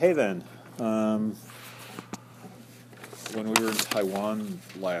Hey then, when we were in Taiwan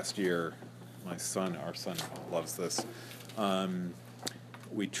last year, our son loves this.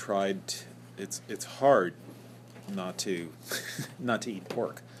 We tried. It's hard not to not to eat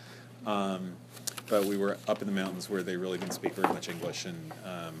pork, but we were up in the mountains where they really didn't speak very much English, and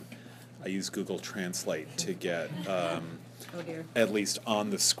I used Google Translate to get Oh dear. at least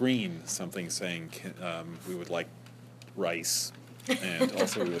on the screen something saying we would like rice, and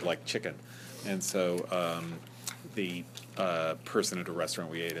also we would like chicken. And so the person at a restaurant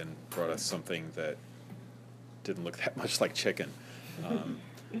we ate in brought us something that didn't look that much like chicken,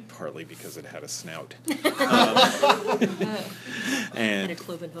 partly because it had a snout. And a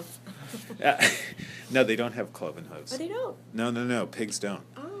cloven hoof. No, they don't have cloven hooves. Oh, they don't? No, pigs don't.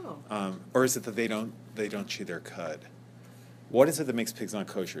 Oh. Or is it that they don't chew their cud? What is it that makes pigs not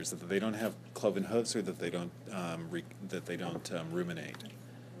kosher? Is it that they don't have cloven hooves, or that they don't ruminate?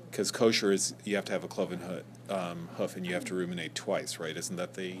 Because kosher is you have to have a cloven hoof, and you have to ruminate twice, right? Isn't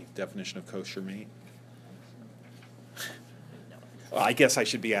that the definition of kosher meat? Well, I guess I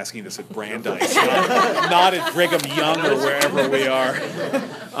should be asking this at Brandeis, not at Brigham Young or wherever we are.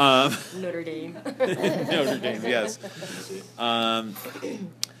 Notre Dame. Notre Dame, yes.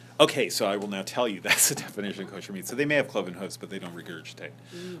 Okay, so I will now tell you that's the definition of kosher meat. So they may have cloven hooves, but they don't regurgitate.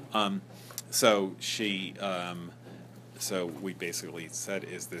 So so we basically said,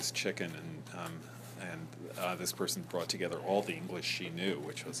 "Is this chicken?" And this person brought together all the English she knew,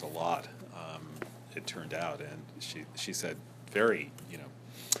 which was a lot. It turned out, and she said very,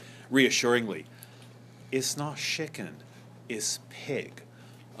 reassuringly, "It's not chicken, it's pig."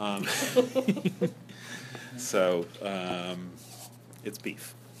 So it's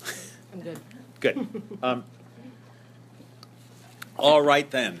beef. I'm good. Good. All right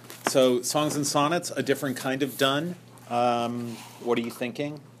then. So, Songs and Sonnets, a different kind of Donne. What are you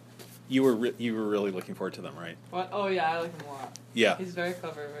thinking? You were really looking forward to them, right? What? Oh yeah, I like him a lot. Yeah. He's very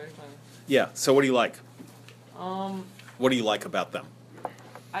clever, very funny. Yeah. So, what do you like? Um, What do you like about them?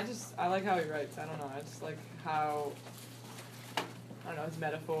 I like how he writes. I don't know. I just like how, I don't know, his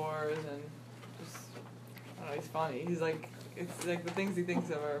metaphors and just, I don't know, he's funny. He's like, it's like the things he thinks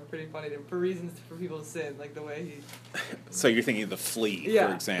of are pretty funny for reasons for people to sin, like the way he... So, you're thinking of the Flea,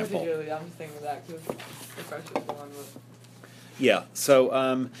 for example. Yeah, particularly. I'm just thinking of that because the freshest one was... Yeah,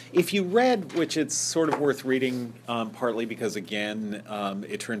 so if you read, which it's sort of worth reading, partly because, again,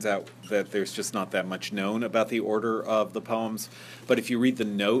 it turns out that there's just not that much known about the order of the poems, but if you read the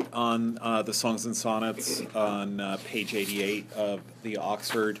note on the Songs and Sonnets on page 88 of the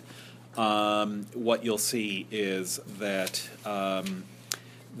Oxford, what you'll see is that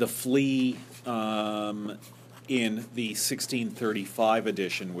the Flea in the 1635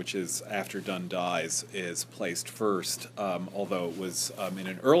 edition, which is after Donne dies, is placed first, although it was in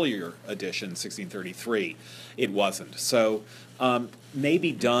an earlier edition, 1633, it wasn't. So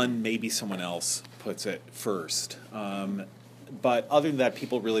maybe Donne, maybe someone else puts it first. But other than that,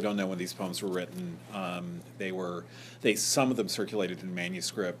 people really don't know when these poems were written. Some of them circulated in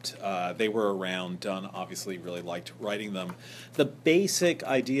manuscript. They were around. Donne obviously really liked writing them. The basic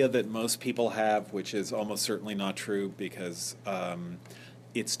idea that most people have, which is almost certainly not true because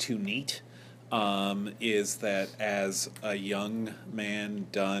it's too neat, is that as a young man,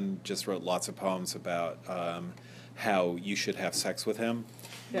 Donne just wrote lots of poems about how you should have sex with him.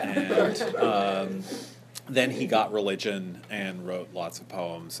 Yeah. And then he got religion and wrote lots of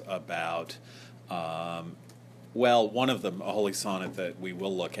poems about, one of them, a holy sonnet that we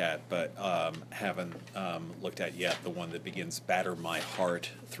will look at, but haven't looked at yet, the one that begins, "Batter my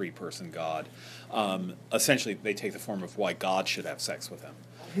heart, three-person God." Essentially, they take the form of why God should have sex with him.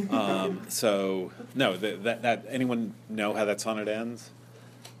 So, no, that anyone know how that sonnet ends?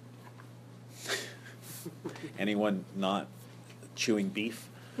 Anyone not chewing beef?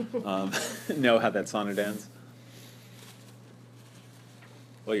 Know how that sonnet ends?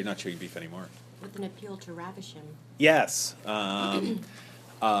 Well, you're not chewing beef anymore. With an appeal to ravish him. Yes. I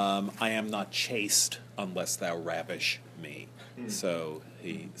am not chaste unless thou ravish me. So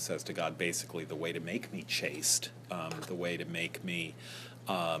he says to God, basically, the way to make me chaste, the way to make me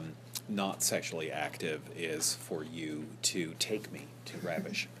not sexually active is for you to take me, to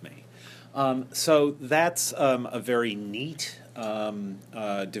ravish me. So that's a very neat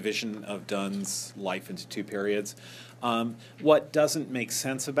division of Donne's life into two periods. What doesn't make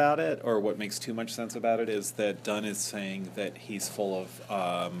sense about it, or what makes too much sense about it, is that Donne is saying that he's full of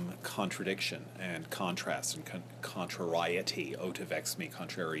contradiction and contrast and contrariety. "Oh, to vex me,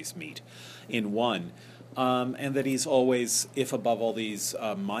 contraries meet in one." And that he's always, if above all these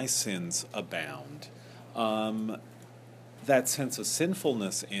my sins abound. that sense of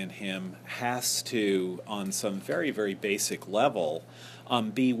sinfulness in him has to, on some very, very basic level,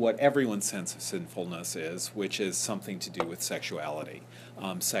 be what everyone's sense of sinfulness is, which is something to do with sexuality.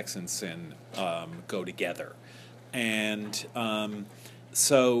 Sex and sin go together. And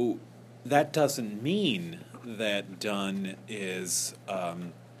so that doesn't mean that Donne is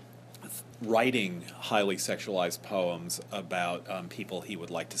writing highly sexualized poems about people he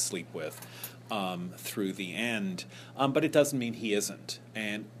would like to sleep with through the end, but it doesn't mean he isn't.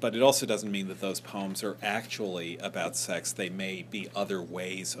 But it also doesn't mean that those poems are actually about sex. They may be other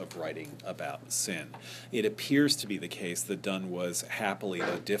ways of writing about sin. It appears to be the case that Donne was happily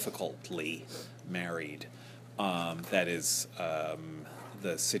though difficultly married. That is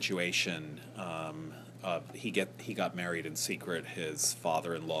the situation. He got married in secret. His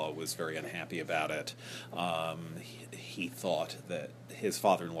father-in-law was very unhappy about it. He thought that his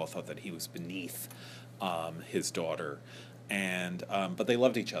father-in-law thought that he was beneath his daughter, but they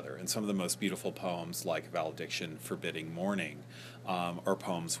loved each other. And some of the most beautiful poems, like Valediction, Forbidding Mourning, are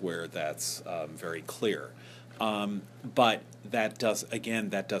poems where that's very clear. But that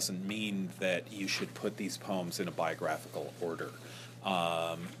doesn't mean that you should put these poems in a biographical order.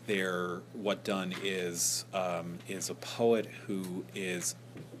 What Donne is a poet who is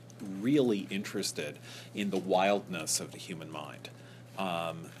really interested in the wildness of the human mind.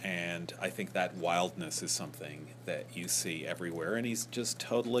 And I think that wildness is something that you see everywhere, and he's just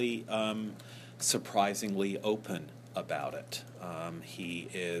totally surprisingly open about it. He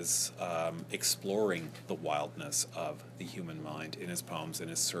is exploring the wildness of the human mind in his poems, in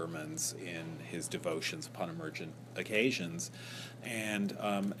his sermons, in his devotions upon emergent occasions, and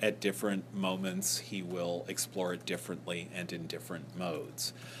at different moments he will explore it differently and in different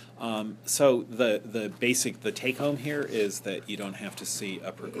modes. So the take-home here is that you don't have to see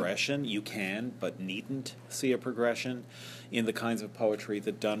a progression. You can, but needn't see a progression in the kinds of poetry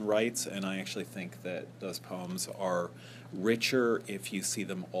that Donne writes, and I actually think that those poems are richer if you see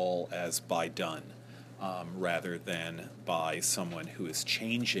them all as by Donne, rather than by someone who is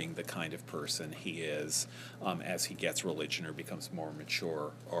changing the kind of person he is as he gets religion or becomes more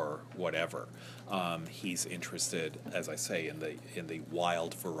mature or whatever. He's interested, as I say, in the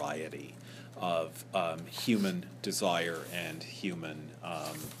wild variety of human desire and human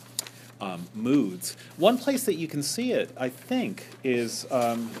moods. One place that you can see it, I think, is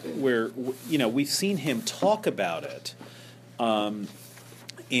where we've seen him talk about it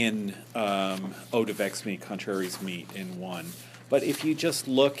in "Oh, to Vex Me, Contraries Meet" in one. But if you just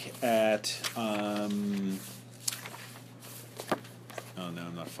look at oh no,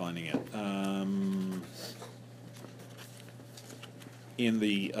 I'm not finding it. In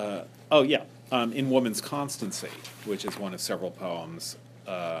Woman's Constancy, which is one of several poems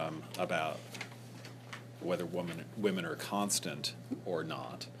about whether women are constant or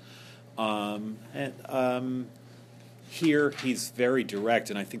not. Here he's very direct,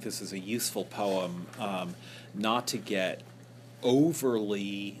 and I think this is a useful poem not to get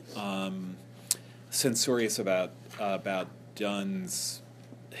overly censorious about Donne's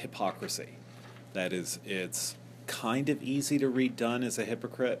hypocrisy. That is, it's kind of easy to read Donne as a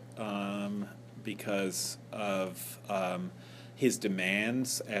hypocrite because of his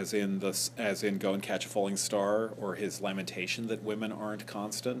demands, as in Go and Catch a Falling Star, or his lamentation that women aren't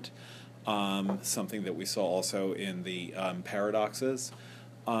constant. Something that we saw also in the Paradoxes.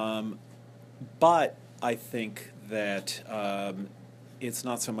 But I think that it's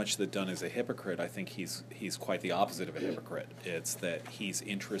not so much that Donne is a hypocrite. I think he's quite the opposite of a hypocrite. It's that he's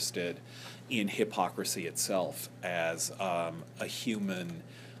interested in hypocrisy itself as a human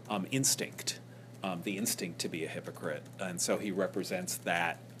instinct, the instinct to be a hypocrite. And so he represents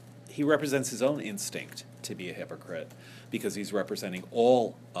that. He represents his own instinct to be a hypocrite because he's representing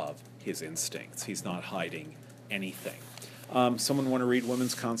all of his instincts. He's not hiding anything. Someone want to read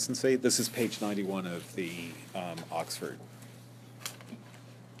Woman's Constancy? This is page 91 of the Oxford.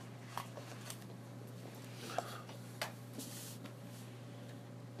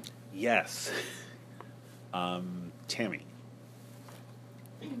 Yes. Tammy.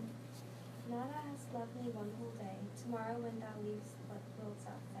 Now thou hast loved me one whole day. Tomorrow when thou leavest, what wilt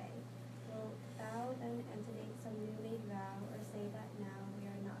thou say? Wilt thou then antedate some new-made vow, or say that now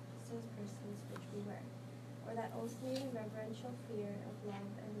we are not those persons which we were? Or that ultimate and reverential fear of love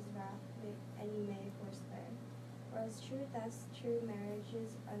and his wrath any may forswear? Or as true thus true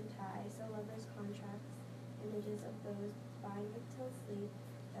marriages untie, so lovers' contracts, images of those bind till sleep,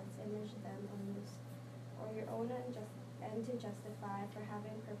 that's image them unloose. Or your own and to justify for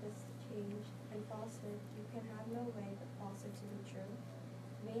having purpose to change, and falsehood you can have no way but falsehood to be true.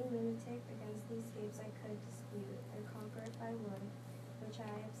 Vain lunatic, against these gates I could dispute, and conquer if I would, which I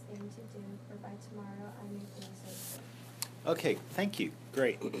abstain to do, for by tomorrow I may feel so good. Okay, thank you.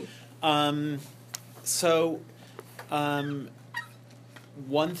 Great. So,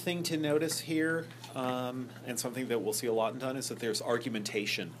 one thing to notice here, and something that we'll see a lot in Donne, is that there's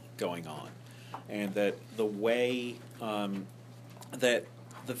argumentation going on, and that the way that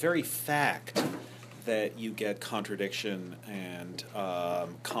the very fact that you get contradiction and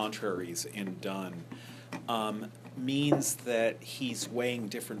contraries in Donne means that he's weighing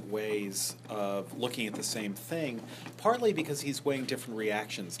different ways of looking at the same thing, partly because he's weighing different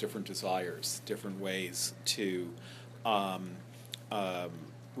reactions, different desires, different ways to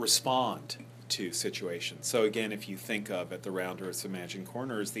respond to situations. So again, if you think of at the round earth's imagined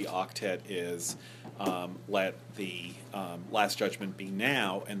corners, the octet is let the last judgment be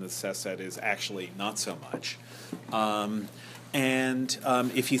now, and the sestet is actually not so much. And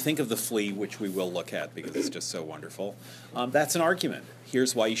if you think of the Flea, which we will look at because it's just so wonderful, that's an argument.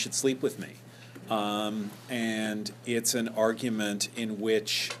 Here's why you should sleep with me. And it's an argument in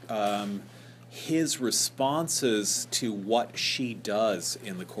which his responses to what she does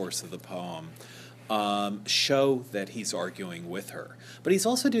in the course of the poem show that he's arguing with her. But he's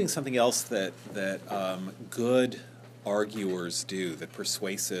also doing something else that good arguers do, that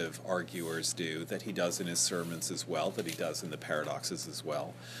persuasive arguers do, that he does in his sermons as well, that he does in the paradoxes as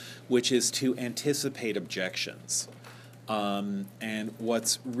well, which is to anticipate objections. And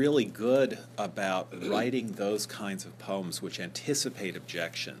what's really good about writing those kinds of poems which anticipate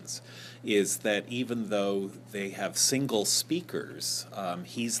objections is that even though they have single speakers,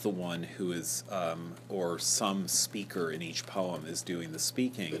 he's the one who is, or some speaker in each poem is doing the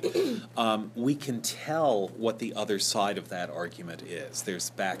speaking, we can tell what the other side of that argument is.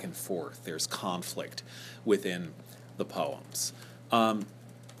 There's back and forth, there's conflict within the poems.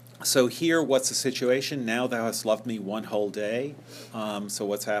 So here, what's the situation? Now thou hast loved me one whole day. So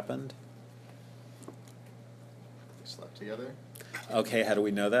what's happened? They slept together. Okay, how do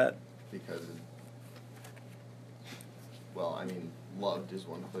we know that? Because, well, I mean, loved is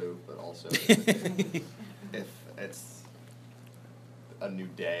one clue, but also if it's a new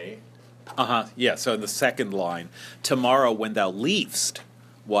day. Yeah, so in the second line, tomorrow when thou leavest,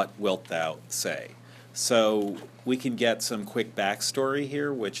 what wilt thou say? So we can get some quick backstory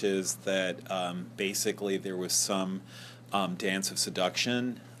here, which is that basically there was some dance of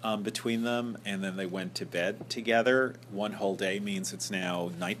seduction between them, and then they went to bed together. One whole day means it's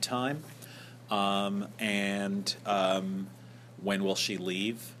now nighttime. And when will she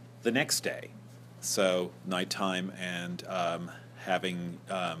leave? The next day. So nighttime and having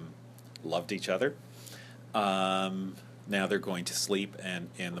loved each other. Now they're going to sleep, and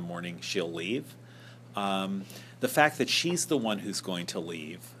in the morning she'll leave. The fact that she's the one who's going to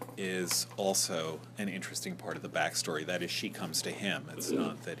leave is also an interesting part of the backstory. That is, she comes to him. It's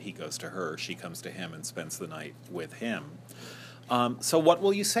not that he goes to her. She comes to him and spends the night with him. So what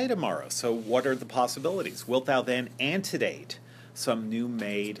will you say tomorrow? So what are the possibilities? Wilt thou then antedate some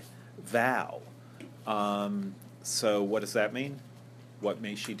new-made vow? So what does that mean? What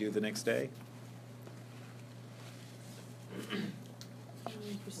may she do the next day?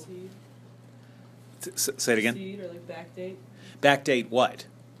 Proceed. Say it again. Proceed or like backdate. Backdate what?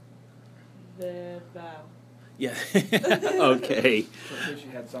 The vow. Yeah. Okay. So say she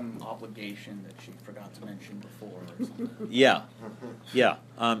had some obligation that she forgot to mention before or something. Yeah. Yeah.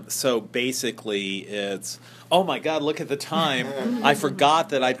 So basically it's, oh my God, look at the time. I forgot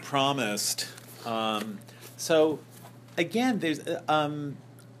that I promised. So again, there's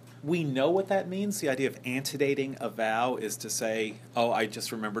we know what that means. The idea of antedating a vow is to say, oh, I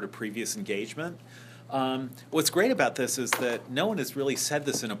just remembered a previous engagement. What's great about this is that no one has really said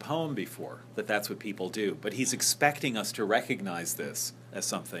this in a poem before, that that's what people do. But he's expecting us to recognize this as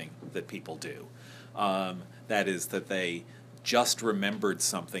something that people do. That is, that they just remembered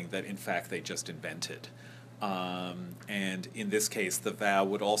something that, in fact, they just invented. And in this case, the vow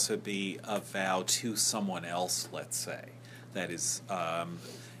would also be a vow to someone else, let's say. That is,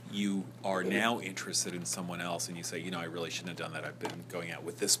 you are now interested in someone else, and you say, you know, I really shouldn't have done that. I've been going out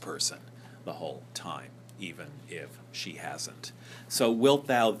with this person the whole time, even if she hasn't. So wilt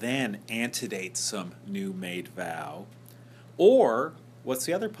thou then antedate some new-made vow? Or, what's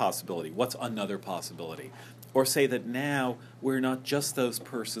the other possibility? What's another possibility? Or say that now we're not just those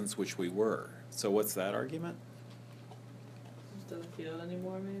persons which we were. So what's that argument? Just doesn't feel it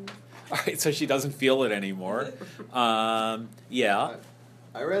anymore, maybe. All right, so she doesn't feel it anymore. Yeah.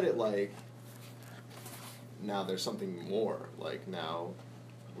 I read it like, now there's something more. Like, now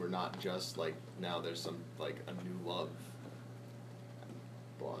we're not just like, now there's some, like, a new love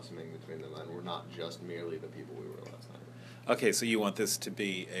blossoming between them, and we're not just merely the people we were last night. Okay, so you want this to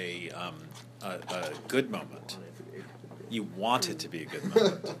be a good moment. You want it to be a good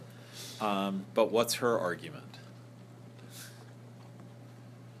moment. But what's her argument?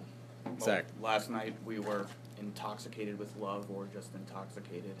 Zach? Well, last night we were intoxicated with love, or just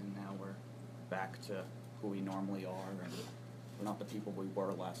intoxicated, and now we're back to who we normally are, and we're not the people we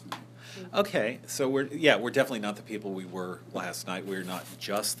were last night. Okay, so we're definitely not the people we were last night. We're not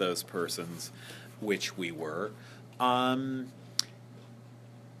just those persons which we were.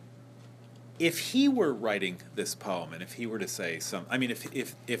 If he were writing this poem, and if he were to say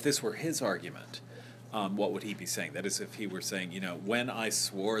if this were his argument, what would he be saying? That is, if he were saying, when I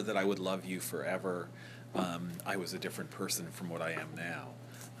swore that I would love you forever, I was a different person from what I am now.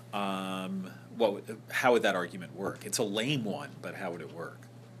 How would that argument work? It's a lame one, but how would it work?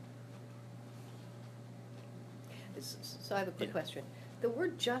 So I have a quick question. The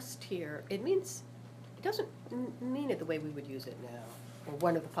word "just" here, it doesn't mean it the way we would use it now, or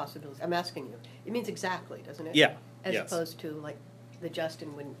one of the possibilities. I'm asking you. It means exactly, doesn't it? Yeah. As yes. opposed to like the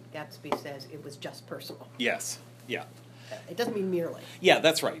Justin when Gatsby says it was just personal. Yes. Yeah. It doesn't mean merely. Yeah,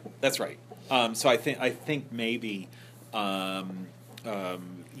 that's right. That's right. So I think maybe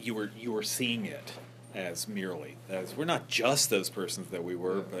you were seeing it as merely as we're not just those persons that we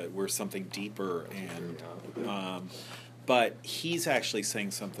were, but we're something deeper. And but he's actually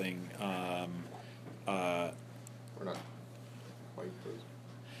saying something. We're not quite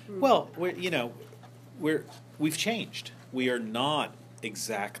those. Well, we've changed. We are not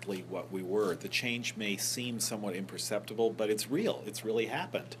exactly what we were. The change may seem somewhat imperceptible, but it's real. It's really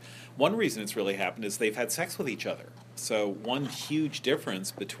happened. One reason it's really happened is they've had sex with each other. So one huge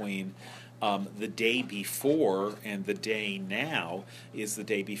difference between the day before and the day now is the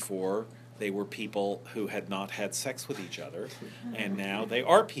day before they were people who had not had sex with each other, and now they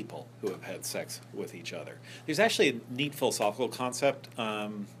are people who have had sex with each other. There's actually a neat philosophical concept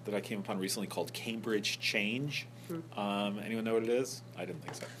that I came upon recently called Cambridge change. Anyone know what it is? I didn't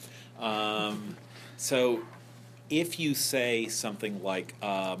think so. So if you say something like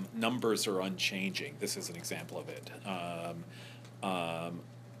numbers are unchanging, this is an example of it.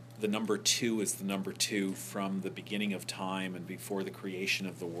 The number 2 is the number 2 from the beginning of time and before the creation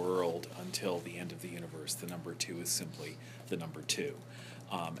of the world until the end of the universe. The number 2 is simply the number 2.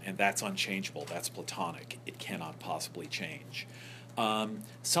 And that's unchangeable. That's Platonic. It cannot possibly change.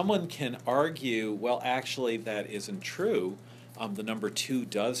 Someone can argue, well, actually, that isn't true. The number 2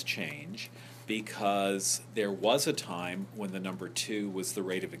 does change because there was a time when the number 2 was the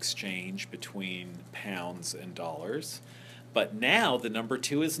rate of exchange between pounds and dollars. But now the number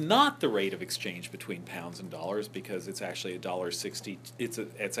 2 is not the rate of exchange between pounds and dollars because it's actually $1.60.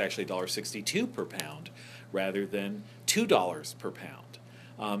 It's actually $1.62 per pound rather than $2 per pound.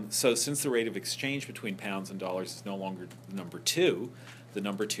 So since the rate of exchange between pounds and dollars is no longer the number 2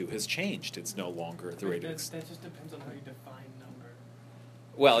 has changed. It's no longer the rate of exchange. That just depends on how you define number.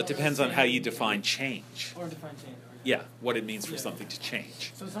 Well, it depends on how you define change. Or define change. Yeah, what it means for something to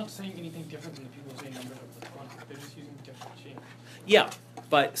change. So it's not saying anything different than the people who say numbers are Platonic. They're just using different change. Yeah,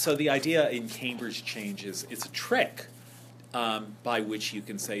 but so the idea in Cambridge change is it's a trick by which you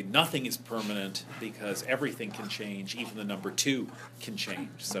can say nothing is permanent because everything can change, even the number 2 can change.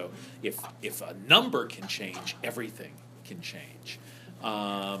 So if a number can change, everything can change.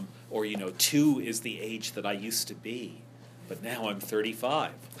 Or 2 is the age that I used to be, but now I'm 35,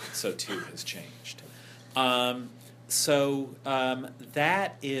 so 2 has changed. So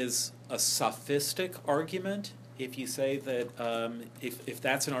that is a sophistic argument. If you say that, if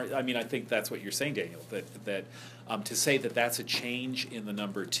that's an argument, I mean, I think that's what you're saying, Daniel. That to say that that's a change in the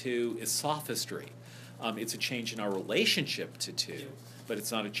number 2 is sophistry. It's a change in our relationship to 2, but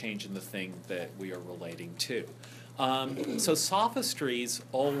it's not a change in the thing that we are relating to. So sophistries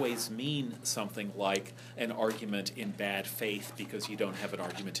always mean something like an argument in bad faith because you don't have an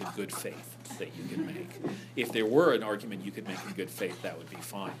argument in good faith that you can make. If there were an argument you could make in good faith, that would be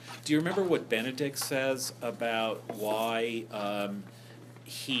fine. Do you remember what Benedict says about why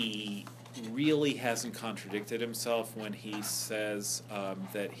he really hasn't contradicted himself when he says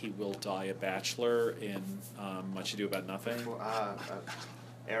that he will die a bachelor in Much Ado About Nothing? I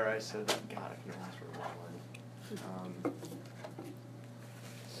said that, God, I can ask for a long one.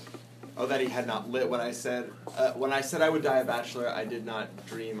 That he had not lit when I said I would die a bachelor, I did not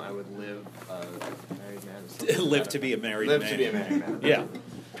dream I would live a married man. Live to be a married man. Live to be a married man. Yeah.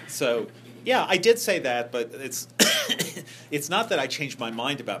 So, yeah, I did say that, but it's it's not that I changed my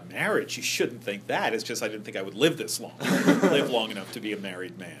mind about marriage. You shouldn't think that. It's just I didn't think I would live this long, live long enough to be a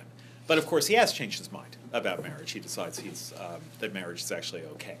married man. But of course, he has changed his mind about marriage. He decides that marriage is actually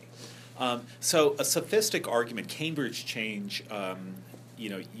okay. So a sophistic argument, Cambridge change,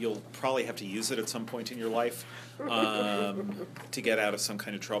 you'll probably have to use it at some point in your life to get out of some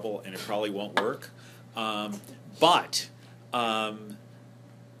kind of trouble, and it probably won't work. But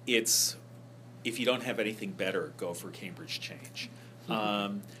it's, if you don't have anything better, go for Cambridge change.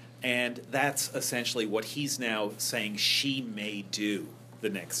 And that's essentially what he's now saying she may do the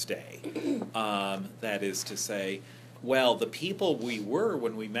next day. That is to say, well, the people we were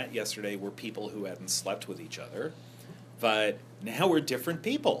when we met yesterday were people who hadn't slept with each other, but now we're different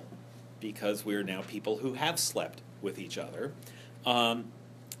people because we're now people who have slept with each other.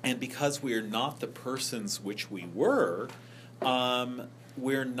 And because we're not the persons which we were,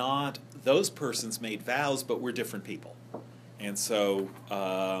 we're not, those persons made vows, but we're different people. And so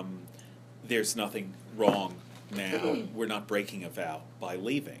there's nothing wrong now. We're not breaking a vow by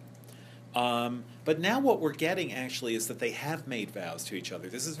leaving. But now what we're getting actually is that they have made vows to each other.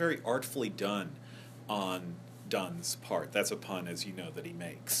 This is very artfully done on Donne's part. That's a pun, as you know, that he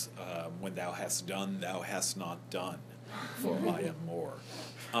makes. When thou hast done, thou hast not done, for I am more.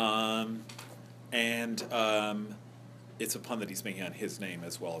 It's a pun that he's making on his name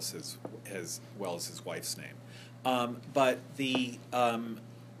as well as his wife's name. But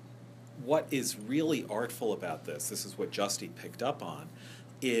what is really artful about this is what Justy picked up on,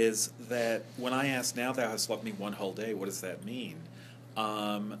 is that when I asked, now thou hast loved me one whole day, what does that mean?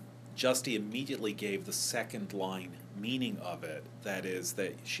 Justy immediately gave the second line meaning of it, that is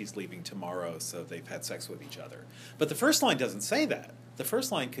that she's leaving tomorrow, so they've had sex with each other. But the first line doesn't say that. The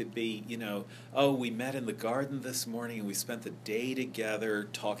first line could be, oh, we met in the garden this morning and we spent the day together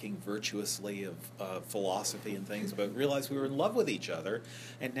talking virtuously of philosophy and things, but realized we were in love with each other,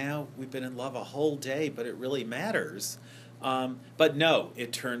 and now we've been in love a whole day, but it really matters. But no,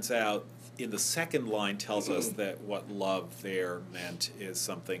 it turns out in the second line tells us that what love there meant is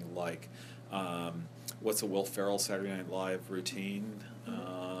something like, what's a Will Ferrell Saturday Night Live routine?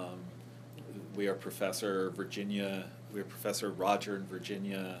 We are Professor Roger and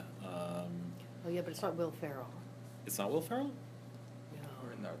Virginia. Oh yeah, but it's not Will Ferrell. It's not Will Ferrell?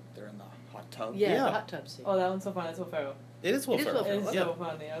 No. They're in the hot tub. Yeah, the hot tub scene. Oh, that one's so fun. It's Will Ferrell. It is Will It is Ferrell. Will Ferrell. It's Yeah. so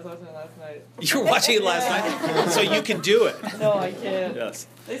funny. I was watching it last night. You were watching it last night? So you can do it. No, I can't. Yes.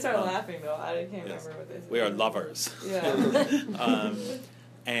 They started laughing though. I can't Yes. remember what they said. We are lovers. Yeah.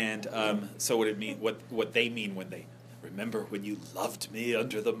 So what they mean when they remember when you loved me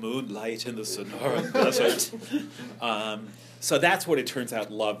under the moonlight in the Sonora desert. So that's what it turns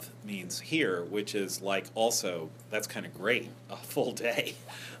out love means here, which is like also, that's kind of great, a full day.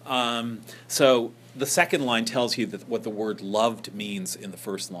 So the second line tells you that what the word loved means in the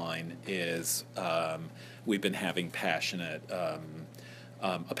first line is we've been having a passionate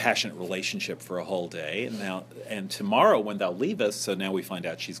relationship for a whole day, and tomorrow when thou leavest, so now we find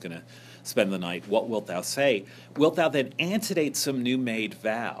out she's going to spend the night, what wilt thou say? Wilt thou then antedate some new made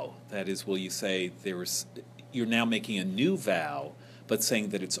vow? That is, will you say you're now making a new vow, but saying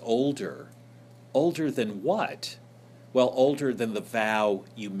that it's older. Older than what? Well, older than the vow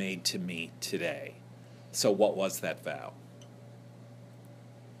you made to me today. So what was that vow?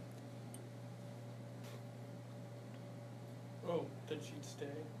 Oh, that she'd stay?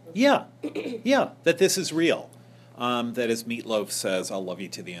 Yeah, yeah, that this is real. That as Meatloaf says, I'll love you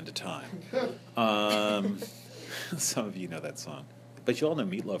to the end of time. Some of you know that song. But you all know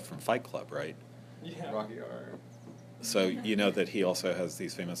Meatloaf from Fight Club, right? Yeah. Rocky Horror. So you know that he also has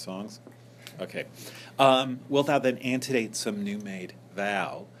these famous songs? Okay. Wilt thou then antedate some new made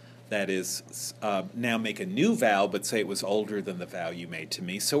vow? That is, now make a new vow, but say it was older than the vow you made to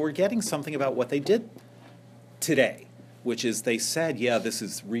me. So we're getting something about what they did today, which is they said, yeah, this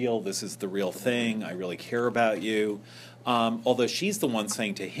is real, this is the real thing, I really care about you. Although she's the one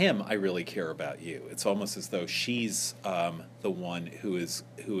saying to him, I really care about you. It's almost as though she's the one who is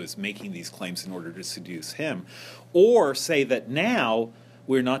making these claims in order to seduce him. Or say that now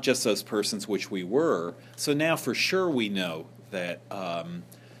we're not just those persons which we were, so now for sure we know that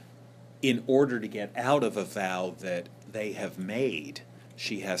in order to get out of a vow that they have made,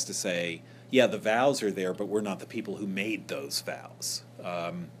 she has to say, yeah, the vows are there, but we're not the people who made those vows.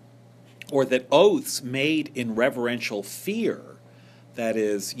 Or that oaths made in reverential fear, that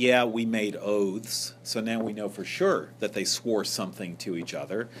is, yeah, we made oaths, so now we know for sure that they swore something to each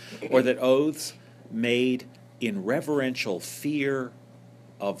other. Or that oaths made in reverential fear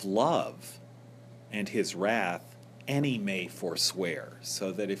of love and his wrath, any may forswear.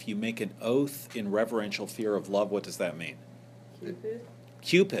 So that if you make an oath in reverential fear of love, what does that mean? Cupid?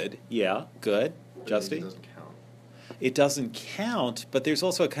 Cupid, yeah, good. It Justy? doesn't count. it doesn't count, but there's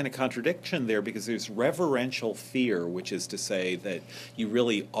also a kind of contradiction there because there's reverential fear, which is to say that you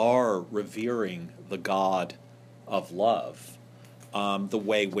really are revering the God of love. The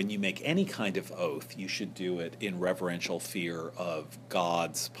way when you make any kind of oath, you should do it in reverential fear of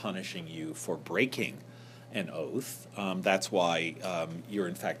God's punishing you for breaking an oath. That's why you're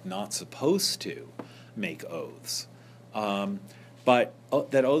in fact not supposed to make oaths. But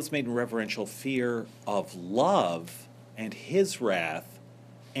that oaths made in reverential fear of love and his wrath,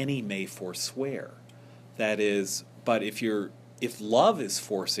 any may forswear. That is, but if love is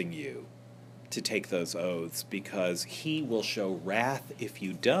forcing you to take those oaths because he will show wrath if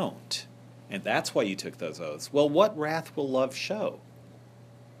you don't, and that's why you took those oaths, well, what wrath will love show?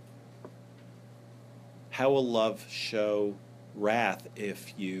 How will love show wrath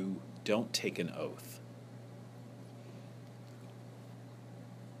if you don't take an oath?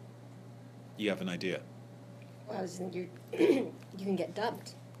 You have an idea? Well, I was thinking you can get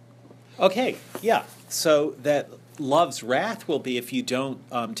dumped. Okay, yeah. So that love's wrath will be if you don't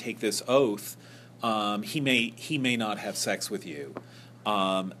take this oath, he may not have sex with you,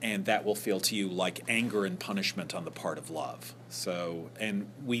 and that will feel to you like anger and punishment on the part of love. So, and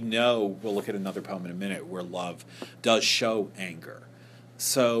we know, we'll look at another poem in a minute, where love does show anger.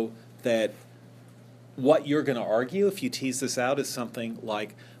 So that what you're going to argue, if you tease this out, is something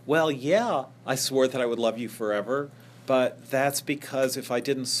like, well, yeah, I swore that I would love you forever, but that's because if I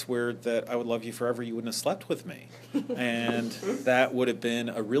didn't swear that I would love you forever, you wouldn't have slept with me. And that would have been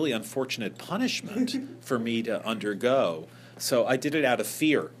a really unfortunate punishment for me to undergo. So I did it out of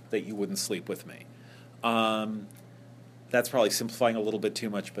fear that you wouldn't sleep with me. That's probably simplifying a little bit too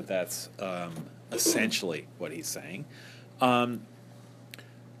much, but that's essentially what he's saying.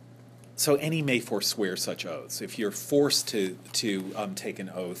 So any may forswear such oaths. If you're forced to take an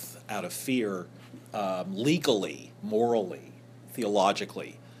oath out of fear, legally, morally,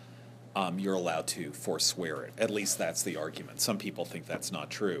 theologically, you're allowed to forswear it. At least that's the argument. Some people think that's not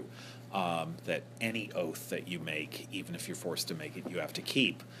true, that any oath that you make, even if you're forced to make it, you have to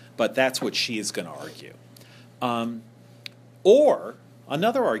keep. But that's what she is going to argue. Or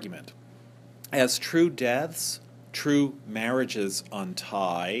another argument, as true deaths, true marriages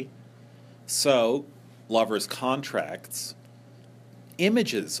untie, so lovers' contracts,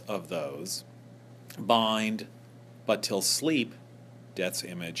 images of those bind, but till sleep, death's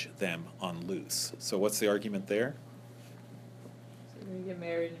image them unloose. So what's the argument there? So when you get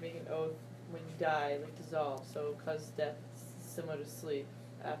married, you make an oath. When you die, like dissolve. So because death is similar to sleep,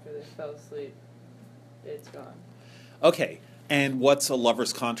 after they fell asleep, it's gone. Okay, and what's a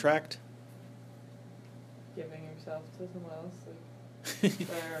lover's contract? Giving yourself to someone else. Like,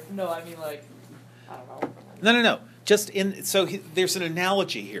 or, no, I mean like, I don't know. No. Just there's an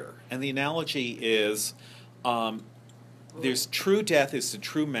analogy here, and the analogy is there's true death is to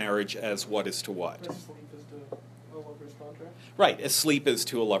true marriage as what is to what? As sleep is to a lover's contract. Right, as sleep is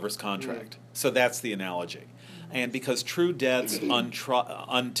to a lover's contract. So that's the analogy. And because true deaths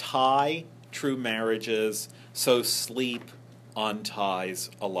untie true marriages, so sleep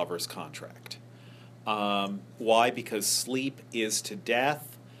unties a lover's contract. Why? Because sleep is to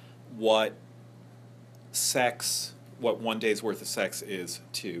death what one day's worth of sex is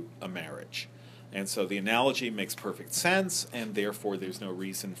to a marriage. And so the analogy makes perfect sense, and therefore there's no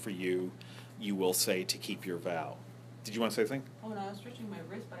reason for you will say, to keep your vow. Did you want to say something? Oh, no, I was stretching my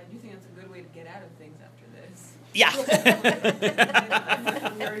wrist, but I do think that's a good way to get out of things after this. Yeah.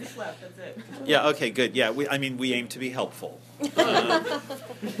 We already slept, that's it. Yeah, okay, good. Yeah, we aim to be helpful.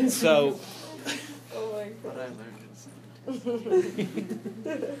 So... Oh my What god. I learned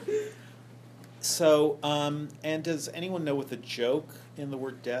is So, and does anyone know what the joke in the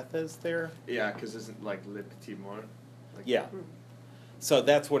word death is there? yeah, because isn't like le petit mort? Like, Yeah. So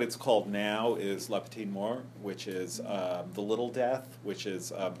that's what it's called now, is la petite mort, which is the little death, which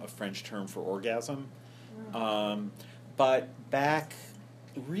is a French term for orgasm. But back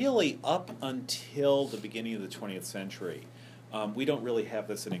really up until the beginning of the 20th century, we don't really have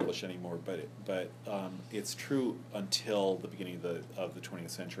this in English anymore, but it's true until the beginning of the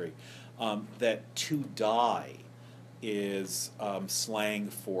 20th century, that to die is slang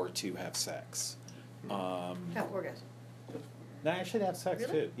for to have sex. Have orgasm. No, actually to have sex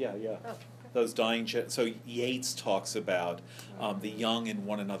Really? too. Yeah. Oh, okay. Those dying. So Yeats talks about the young in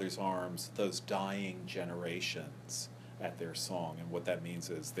one another's arms, those dying generations at their song, and what that means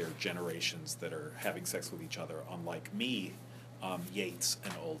is they're generations that are having sex with each other. Unlike me, Yeats,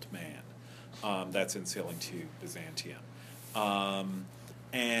 an old man. That's in Sailing to Byzantium.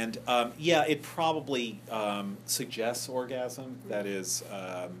 And yeah, it probably suggests orgasm. That is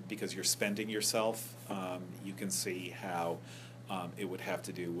because you're spending yourself. You can see how it would have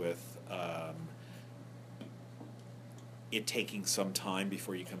to do with it taking some time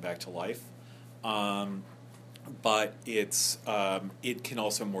before you come back to life. But it can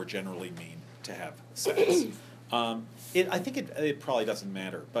also more generally mean to have sex. I think it probably doesn't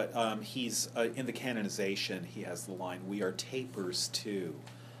matter, but he's in the canonization. He has the line, "We are tapers too,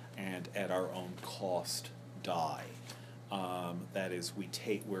 and at our own cost die." That is,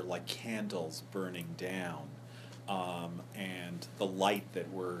 we're like candles burning down, and the light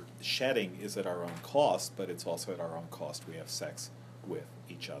that we're shedding is at our own cost, but it's also at our own cost. We have sex with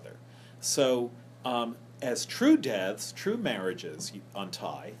each other. So, as true deaths, true marriages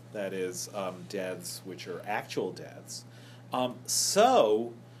untie, that is, deaths which are actual deaths,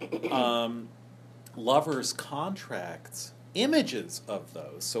 lovers' contracts, images of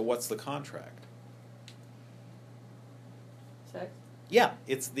those. So what's the contract? Sex? Yeah,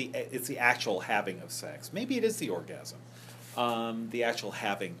 it's the actual having of sex. Maybe it is the orgasm, the actual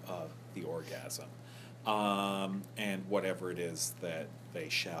having of the orgasm, and whatever it is that they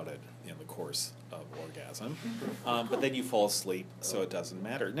shouted in the course of orgasm. But then you fall asleep, so it doesn't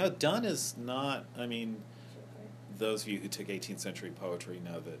matter. No, Donne is not, I mean, those of you who took 18th century poetry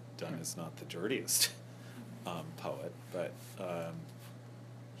know that Donne is not the dirtiest poet, but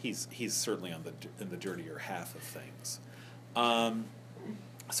he's certainly in the dirtier half of things.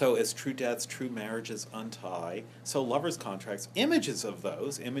 So as true deaths, true marriages untie, so lovers' contracts, images of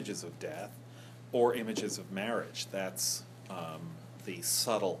those, images of death, or images of marriage. That's the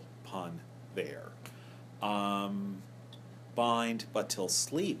subtle pun there. Bind but till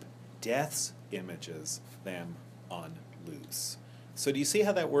sleep, death's images them unloose. So do you see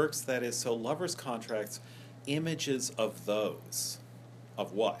how that works? That is, so lovers' contracts, images of those.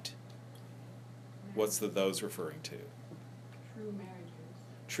 Of what? What's the those referring to? True marriages.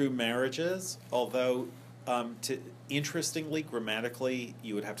 True marriages, although interestingly, grammatically,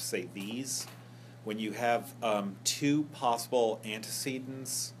 you would have to say these. When you have two possible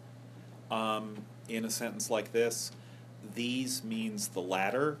antecedents in a sentence like this, these means the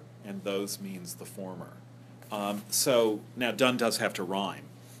latter and those means the former. So now Donne does have to rhyme.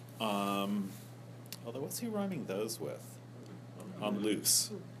 Although what's he rhyming those with? On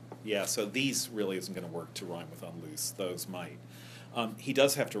loose. Yeah, so these really isn't going to work to rhyme with on loose. Those might. He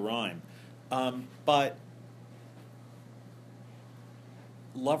does have to rhyme. But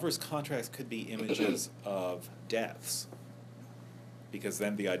lovers' contracts could be images of deaths. Because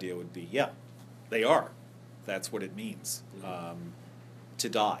then the idea would be, yeah, they are. That's what it means to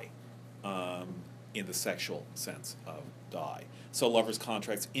die, in the sexual sense of die. So lovers'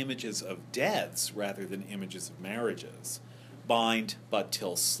 contracts, images of deaths rather than images of marriages. Bind but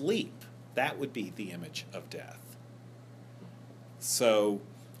till sleep, that would be the image of death. So,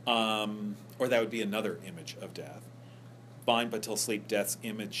 or that would be another image of death. Bind but till sleep, death's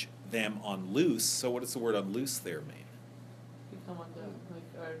image them on loose. So what does the word on loose there mean? Become undone.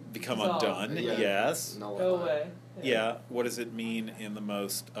 Become dissolve. undone, Yeah. yes. Go away. Yeah, what does it mean in the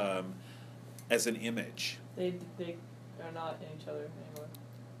most, as an image? They are not in each other anymore.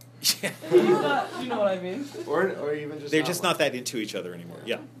 Yeah. You know what I mean? Or even just They're just not that into each other anymore,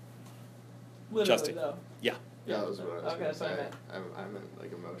 yeah. Literally, Justin. though. Yeah. Yeah, that was what I was Okay, going to that's what I say. meant. I meant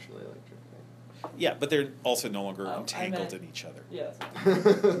like emotionally, like drifting. Yeah, but they're also no longer Oh, I entangled meant- in each other. Yes.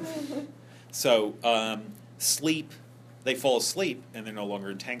 So, sleep, they fall asleep and they're no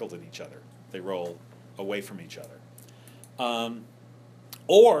longer entangled in each other. They roll away from each other.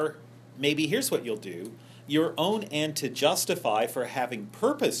 Or maybe here's what you'll do. Your own end to justify for having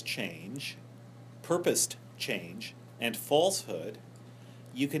purposed change, and falsehood,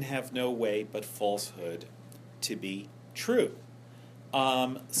 you can have no way but falsehood to be true.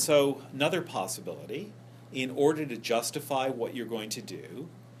 So another possibility, in order to justify what you're going to do,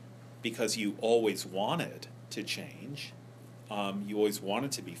 because you always wanted to change, you always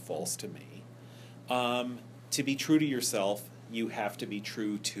wanted to be false to me, to be true to yourself, you have to be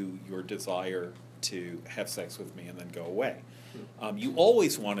true to your desire to have sex with me and then go away. You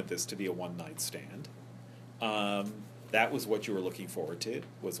always wanted this to be a one-night stand. That was what you were looking forward to,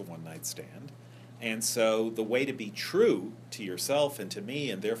 was a one-night stand. And so the way to be true to yourself and to me,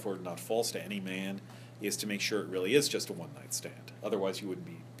 and therefore not false to any man, is to make sure it really is just a one-night stand. Otherwise you wouldn't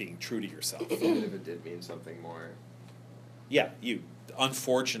be being true to yourself. Even if it did mean something more. Yeah,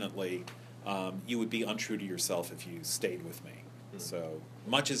 unfortunately, you would be untrue to yourself if you stayed with me. So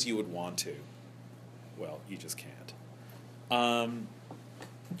much as you would want to, well, you just can't.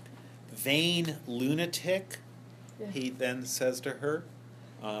 Vain lunatic, he then says to her.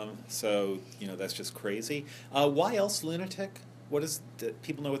 So, that's just crazy. Why else lunatic? Do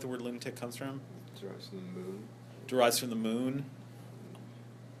people know what the word lunatic comes from? Derives from the moon. Derives from the moon.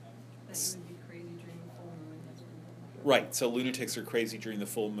 That you would be crazy during the full moon. That's what Right, so lunatics are crazy during the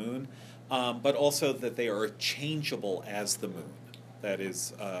full moon, but also that they are changeable as the moon. That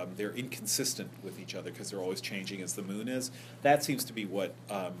is, they're inconsistent with each other because they're always changing as the moon is. That seems to be what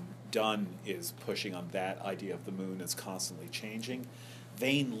Donne is pushing on, that idea of the moon is constantly changing.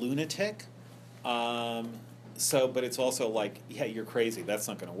 Vain lunatic. But it's also like, yeah, you're crazy. That's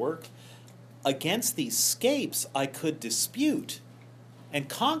not going to work. Against these scapes, I could dispute and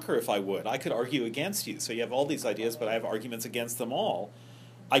conquer if I would. I could argue against you. So you have all these ideas, but I have arguments against them all.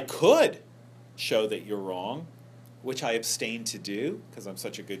 I could show that you're wrong, which I abstain to do because I'm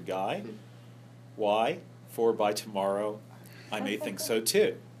such a good guy. Why? For by tomorrow I may think so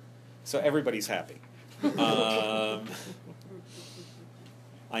too. So everybody's happy.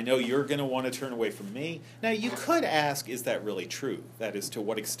 I know you're going to want to turn away from me. Now, you could ask, is that really true? That is, to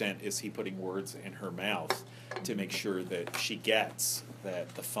what extent is he putting words in her mouth to make sure that she gets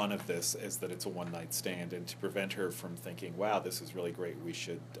that the fun of this is that it's a one-night stand, and to prevent her from thinking, wow, this is really great, we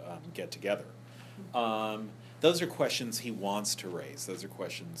should get together. Those are questions he wants to raise. Those are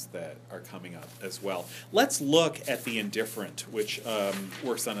questions that are coming up as well. Let's look at the Indifferent, which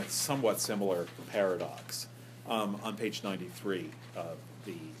works on a somewhat similar paradox on page 93 of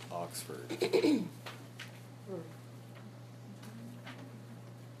the Oxford.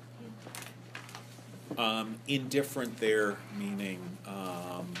 Indifferent there meaning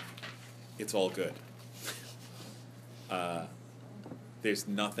it's all good. There's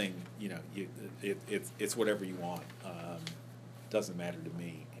nothing, it's whatever you want. Doesn't matter to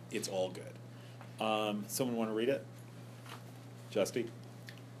me. It's all good. Someone want to read it? Justy?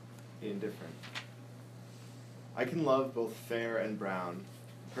 Indifferent. I can love both fair and brown,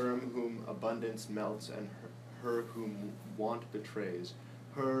 her whom abundance melts and her whom want betrays,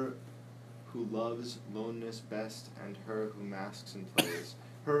 her who loves loneness best and her who masks and plays,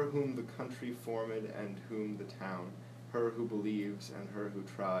 her whom the country formed and whom the town, her who believes and her who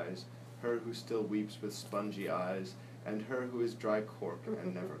tries, her who still weeps with spongy eyes, and her who is dry cork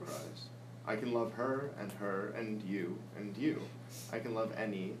and never cries. I can love her and you and you. I can love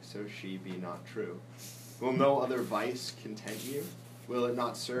any, so she be not true. Will no other vice content you? Will it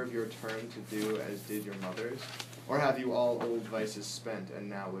not serve your turn to do as did your mother's? Or have you all old vices spent and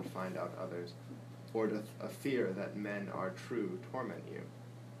now would find out others? Or doth a fear that men are true torment you?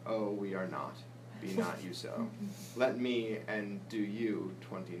 Oh, we are not. Be not you so. Let me and do you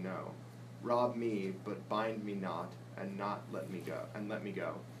 20 know. Rob me, but bind me not, and not let me go. And let me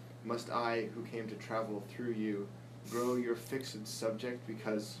go. Must I, who came to travel through you, grow your fixed subject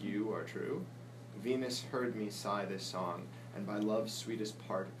because you are true? Venus heard me sigh this song, and by love's sweetest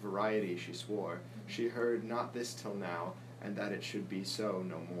part, variety, she swore. She heard not this till now, and that it should be so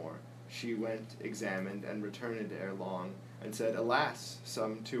no more. She went, examined, and returned ere long, and said, Alas,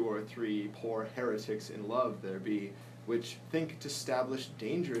 some 2 or 3 poor heretics in love there be, which think to stablish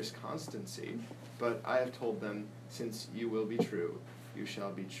dangerous constancy. But I have told them, since you will be true, you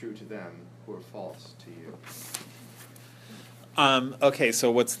shall be true to them who are false to you. Okay,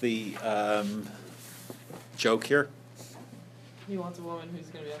 so what's the joke here? He wants a woman who's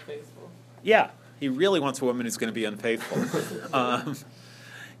going to be unfaithful. Yeah, he really wants a woman who's going to be unfaithful.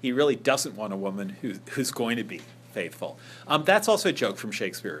 He really doesn't want a woman who's going to be faithful. That's also a joke from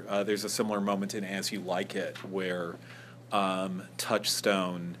Shakespeare. There's a similar moment in As You Like It where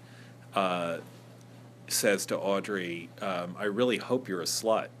Touchstone says to Audrey, I really hope you're a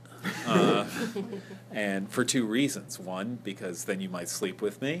slut. And for 2 reasons. One, because then you might sleep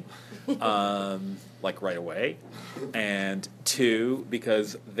with me, like right away. And 2,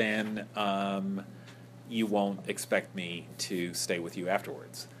 because then you won't expect me to stay with you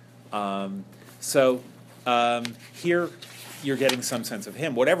afterwards. So here you're getting some sense of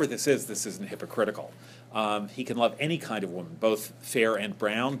him. Whatever this isn't hypocritical. He can love any kind of woman, both fair and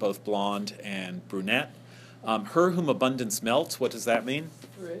brown, both blonde and brunette. Her whom abundance melts, what does that mean?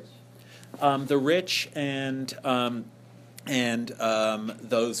 Rich. The rich and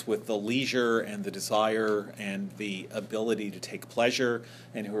those with the leisure and the desire and the ability to take pleasure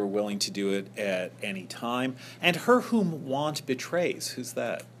and who are willing to do it at any time. And her whom want betrays. Who's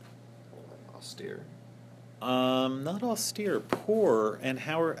that? Austere. Not austere, poor. And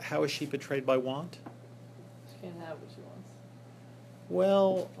how is she betrayed by want? She can't have what she wants.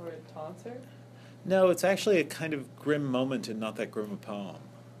 Well, Or it taunts her. no, it's actually a kind of grim moment and not that grim a poem.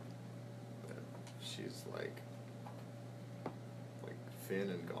 She's like thin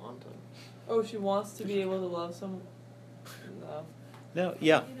and gaunt. Oh, she wants to be able to love someone. No. No,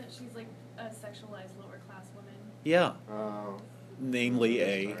 yeah, Maybe that she's like a sexualized lower class woman. yeah. Oh. Namely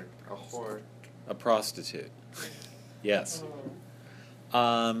A whore. a prostitute. Yes.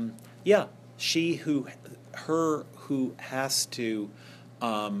 Oh. Yeah, her who has to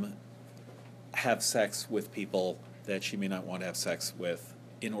have sex with people that she may not want to have sex with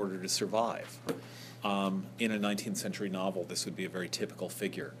in order to survive. In a 19th century novel, this would be a very typical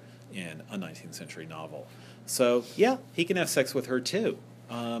figure in a 19th century novel. So, yeah, he can have sex with her too.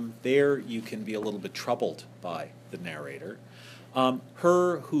 There you can be a little bit troubled by the narrator.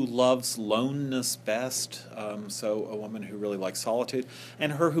 Her who loves loneness best, so a woman who really likes solitude,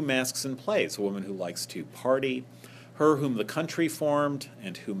 and her who masks and plays, a woman who likes to party. Her whom the country formed,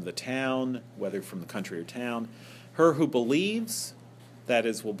 and whom the town, whether from the country or town. Her who believes, that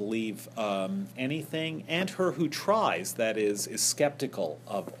is, will believe anything, and her who tries, that is skeptical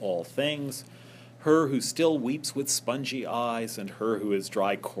of all things. Her who still weeps with spongy eyes, and her who is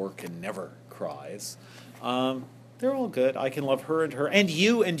dry cork and never cries. They're all good. I can love her, and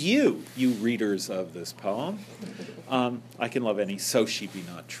you readers of this poem. I can love any, so she be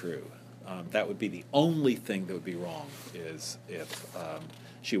not true. That would be the only thing that would be wrong, is if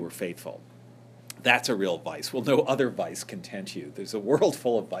she were faithful. That's a real vice. Will no other vice content you? There's a world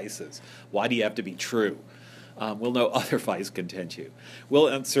full of vices. Why do you have to be true? Will no other vice content you? Will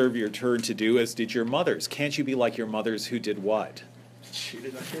it serve your turn to do as did your mothers? Can't you be like your mothers who did what?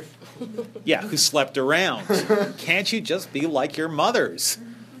 Cheated on her. Yeah, who slept around. Can't you just be like your mothers?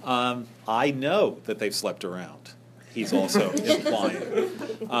 I know that they've slept around. He's also implying.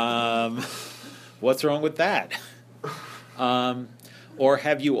 What's wrong with that? Or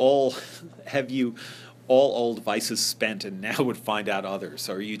have you all old vices spent and now would find out others?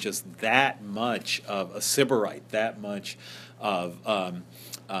 Or are you just that much of a sybarite, that much of a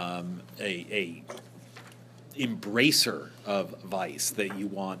embracer of vice that you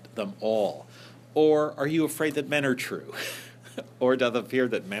want them all? Or are you afraid that men are true? Or does the fear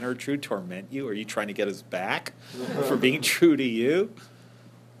that men are true torment you? Are you trying to get us back for being true to you?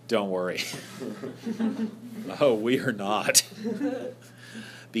 Don't worry. Oh, we are not.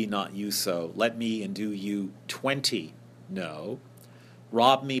 Be not you so. Let me and do you 20 no.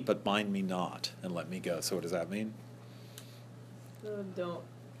 Rob me, but bind me not, and let me go. So what does that mean? Don't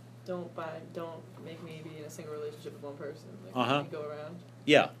make me be in a single relationship with one person. Like, Uh-huh. let me go around.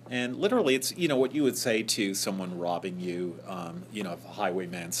 Yeah, and literally it's, what you would say to someone robbing you, if a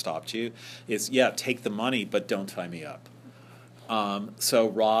highwayman stopped you, is, yeah, take the money, but don't tie me up. So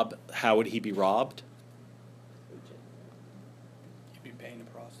rob, how would he be robbed? You'd be paying a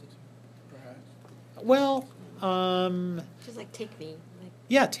prostitute, perhaps. Well, Just like take me. Like,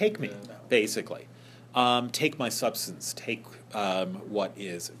 yeah, take me, basically. Take my substance, take what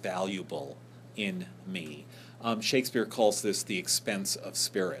is valuable in me. Shakespeare calls this the expense of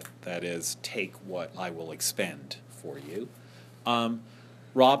spirit. That is, take what I will expend for you.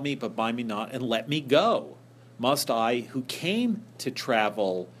 Rob me, but bind me not, and let me go. Must I, who came to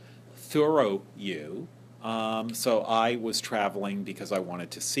travel thorough you, so I was traveling because I wanted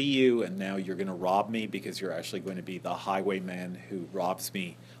to see you, and now you're going to rob me because you're actually going to be the highwayman who robs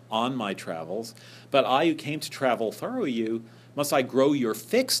me on my travels. But I, who came to travel thorough you, must I grow your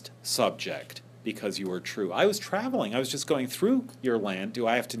fixed subject because you are true? I was traveling. I was just going through your land. Do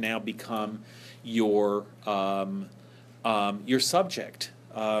I have to now become your subject?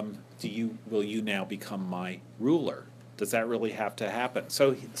 Will you now become my ruler? Does that really have to happen?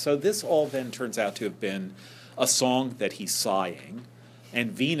 So this all then turns out to have been a song that he's sighing,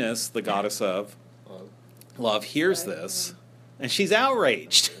 and Venus, the goddess of love, hears this, and she's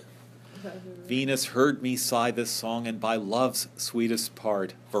outraged. Venus heard me sigh this song, and by love's sweetest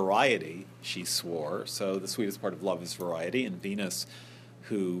part, variety, she swore. So the sweetest part of love is variety, and Venus,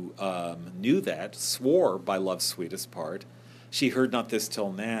 who knew that, swore by love's sweetest part. She heard not this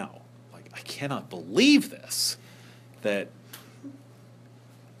till now. Like, I cannot believe this, that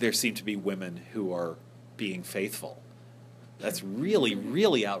there seem to be women who are being faithful. That's really,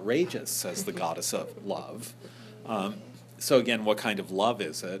 really outrageous, says the goddess of love. So again, what kind of love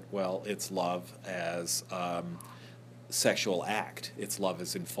is it? Well, it's love as sexual act. It's love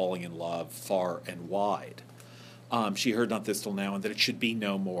as in falling in love far and wide. She heard not this till now, and that it should be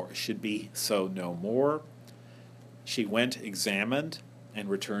no more. Should be so no more. She went, examined, and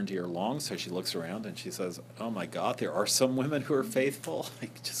returned ere long. So she looks around and she says, oh my God, there are some women who are faithful. I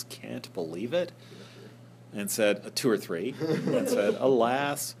just can't believe it. And said, 2 or 3, and said,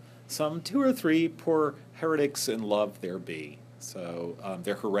 alas, some 2 or 3 poor heretics in love there be. So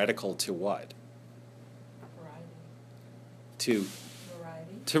they're heretical to what? Variety. To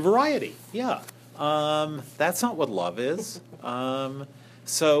Variety. variety, yeah. That's not what love is.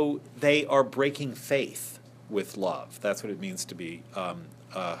 So they are breaking faith with love. That's what it means to be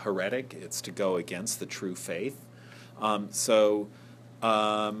heretic. It's to go against the true faith.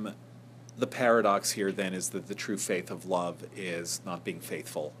 The paradox here then is that the true faith of love is not being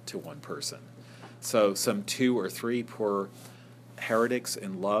faithful to one person. So some 2 or 3 poor heretics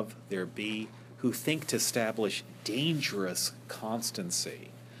in love there be who think to establish dangerous constancy.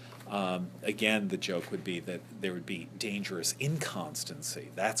 Again, the joke would be that there would be dangerous inconstancy.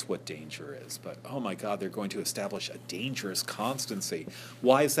 That's what danger is. But, oh my God, they're going to establish a dangerous constancy.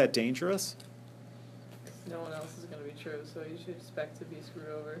 Why is that dangerous? No one else is going to be true, so you should expect to be screwed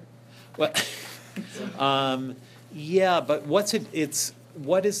over. Well, yeah, but what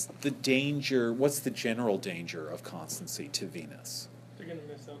is the danger, what's the general danger of constancy to Venus? They're going to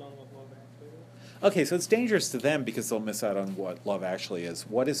miss out on what love actually is. Okay, so it's dangerous to them because they'll miss out on what love actually is.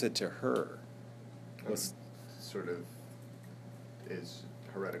 What is it to her? Sort of is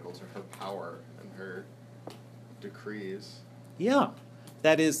heretical to her power and her decrees. Yeah,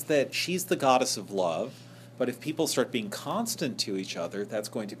 that is that she's the goddess of love, but if people start being constant to each other, that's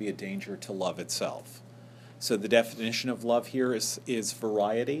going to be a danger to love itself. So the definition of love here is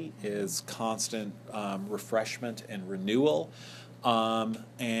variety, is constant refreshment and renewal,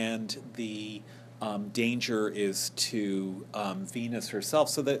 and the danger is to Venus herself.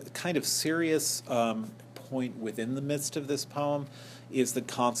 So the kind of serious point within the midst of this poem is that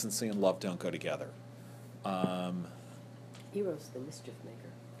constancy and love don't go together. Eros, the mischief maker.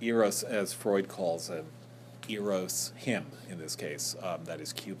 Eros, as Freud calls it, Eros, him in this case, that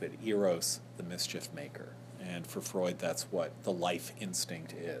is Cupid. Eros, the mischief maker. And for Freud, that's what the life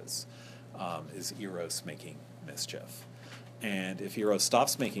instinct is Eros making mischief. And if Eros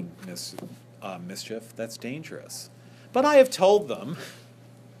stops making mischief, that's dangerous. But I have told them,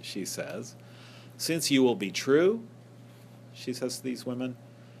 she says, since you will be true, she says to these women,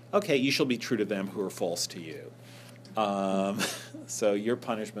 okay, you shall be true to them who are false to you. So your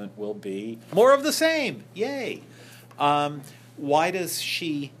punishment will be more of the same. Yay. Why does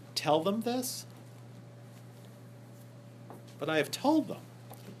she tell them this? But I have told them.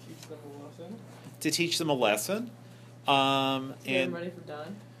 To teach them a lesson. To teach them a lesson. Get them ready for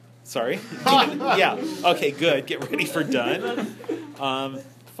Donne. Sorry? Yeah. Okay, good. Get ready for Donne.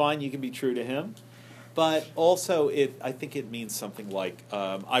 Fine, you can be true to him. But also, I think it means something like,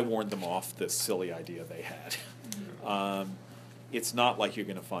 I warned them off this silly idea they had. It's not like you're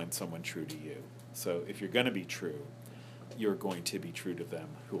going to find someone true to you. So if you're going to be true, you're going to be true to them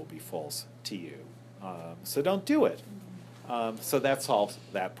who will be false to you. So don't do it. So that solves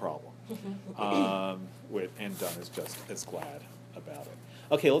that problem. And Donne is just as glad about it.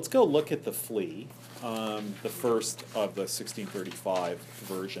 Okay, let's go look at the Flea, the first of the 1635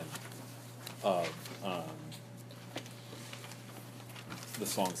 version of the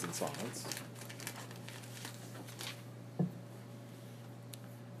Songs and Sonnets.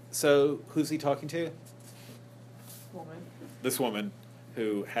 So, who's he talking to? Woman. This woman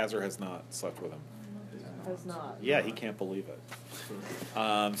who has or has not slept with him. Has not. Yeah, he can't believe it.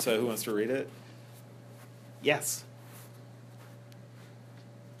 So, who wants to read it? Yes.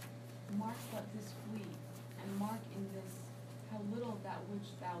 Mark but this flee, and mark in this how little that which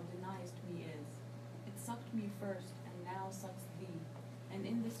thou deniest me is. It sucked me first, and now sucks thee, and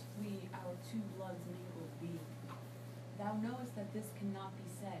in this flea our 2 bloods mingled be. Thou knowest that this cannot be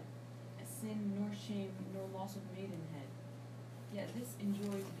said, a sin nor shame nor loss of maidenhead. Yet this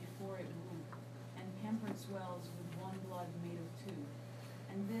enjoys before it woo, and pampered swells with 1 blood made of 2,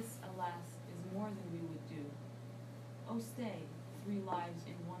 and this, alas, is more than we would do. Oh stay, 3 lives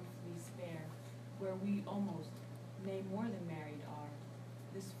in 1 flea spare, where we almost, nay more than married are.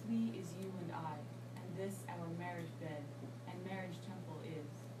 This flea is you and I, and this our marriage bed, and marriage temple is.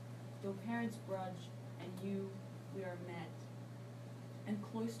 Though parents grudge, and you, we are met, and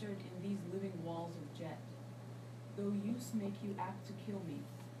cloistered in these living walls of jet. Though use make you apt to kill me,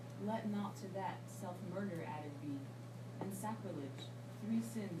 let not to that self-murder added be, and sacrilege, 3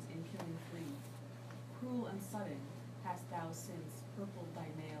 sins in killing 3. Cruel and sudden hast thou since purpled thy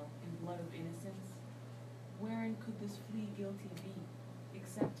nail in blood of innocence? Wherein could this flea guilty be,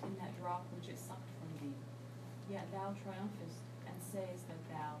 except in that drop which it sucked from thee? Yet thou triumphest, and sayest that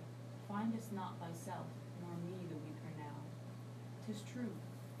thou findest not thyself, nor me the weaker now. 'Tis true,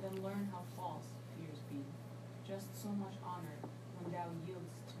 then learn how false fears be. Just so much honor when thou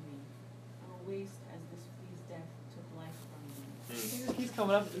yieldest to me, nor waste as this flea's death took life from thee. He's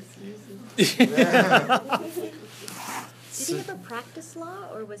coming up with excuses. Did he ever practice law,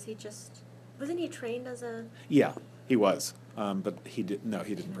 or wasn't he trained as a... Yeah, he was. But he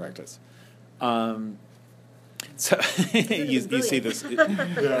didn't practice. So you see this,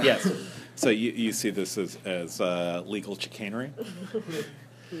 Yeah. yes. So you see this as legal chicanery.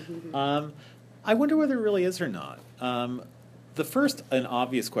 I wonder whether it really is or not. The first and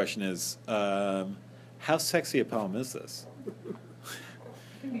obvious question is, how sexy a poem is this? It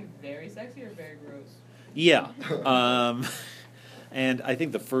can be very sexy or very gross. Yeah, and I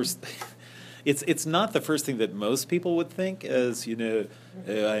think the first, it's not the first thing that most people would think, as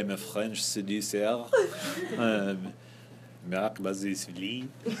I'm a French seducer, Marc Flea,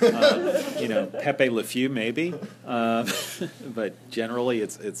 Pepe Le Pew maybe, but generally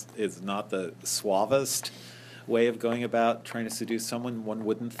it's not the suavest way of going about trying to seduce someone, one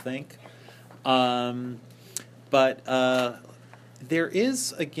wouldn't think. But there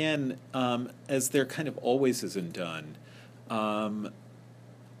is, again, as there kind of always is in Donne,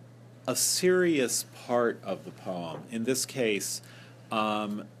 a serious part of the poem. In this case,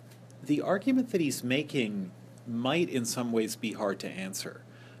 the argument that he's making might in some ways be hard to answer.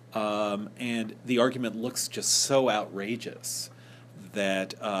 And the argument looks just so outrageous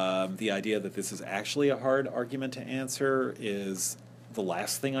that the idea that this is actually a hard argument to answer is the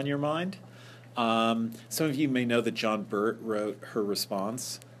last thing on your mind. Some of you may know that John Burt wrote her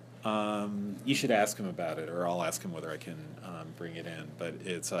response. You should ask him about it, or I'll ask him whether I can bring it in. But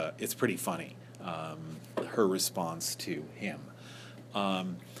it's pretty funny, her response to him.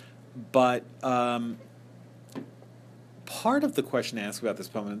 But part of the question to ask about this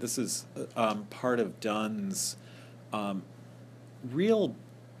poem, and this is part of Donne's real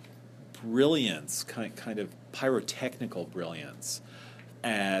brilliance, kind of pyrotechnical brilliance,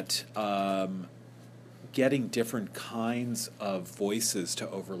 at getting different kinds of voices to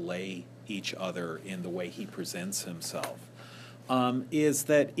overlay each other in the way he presents himself, is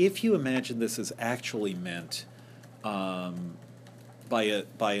that if you imagine this as actually meant by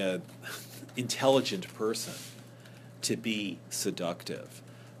a intelligent person to be seductive,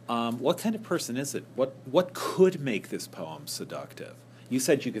 what kind of person is it? What could make this poem seductive? You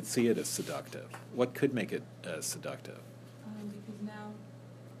said you could see it as seductive. What could make it seductive? Because now,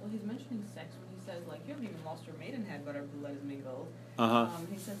 well, he's mentioning sex when he says, like, you haven't even lost your maidenhead, but our blood is mingled.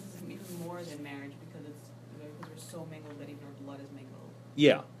 He says this is even more than marriage because we're so mingled that even our blood is mingled.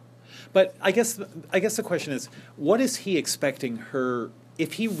 Yeah, but I guess the question is, what is he expecting her?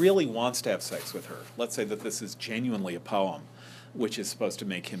 If he really wants to have sex with her, let's say that this is genuinely a poem which is supposed to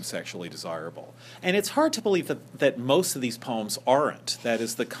make him sexually desirable. And it's hard to believe that most of these poems aren't. That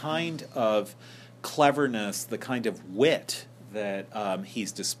is the kind of cleverness, the kind of wit that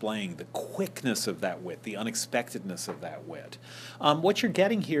he's displaying, the quickness of that wit, the unexpectedness of that wit. What you're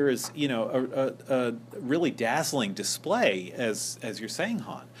getting here is, a really dazzling display, as you're saying,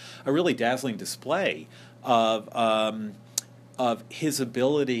 Han, a really dazzling display of his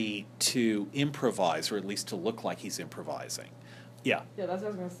ability to improvise, or at least to look like he's improvising. Yeah. Yeah, that's what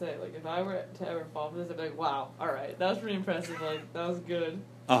I was gonna say. Like, if I were to ever fall for this, I'd be like, "Wow, all right, that was pretty impressive. Like, that was good.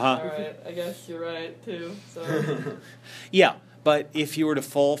 All right, I guess you're right too." So. Yeah, but if you were to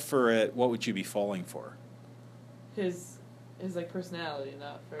fall for it, what would you be falling for? His like personality,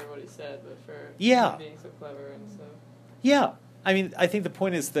 not for what he said, but for him being so clever and so. Yeah. I mean, I think the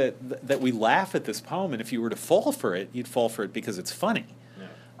point is that we laugh at this poem, and if you were to fall for it, you'd fall for it because it's funny,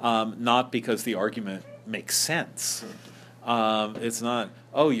 not because the argument makes sense. It's not,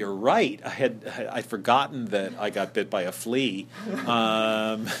 oh, you're right, I'd forgotten that I got bit by a flea,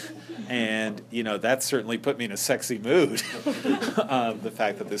 and, that certainly put me in a sexy mood, the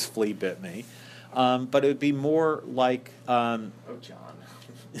fact that this flea bit me. But it would be more like... oh, John.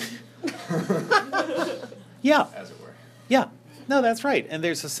 Yeah. As it were. Yeah. No, that's right. And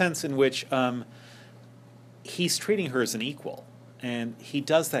there's a sense in which he's treating her as an equal, and he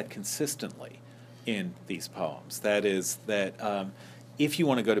does that consistently in these poems. That is, that if you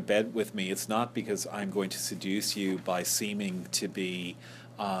want to go to bed with me, it's not because I'm going to seduce you by seeming to be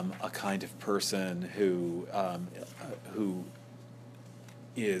a kind of person who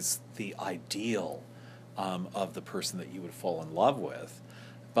is the ideal of the person that you would fall in love with,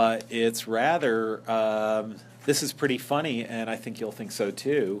 but it's rather, this is pretty funny, and I think you'll think so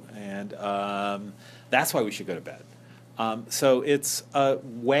too, and that's why we should go to bed. So it's a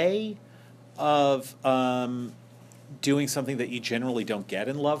way of doing something that you generally don't get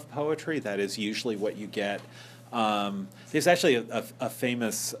in love poetry. That is usually what you get. There's actually a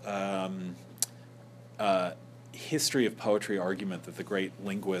famous history of poetry argument that the great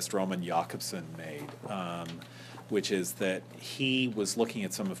linguist Roman Jakobson made, which is that he was looking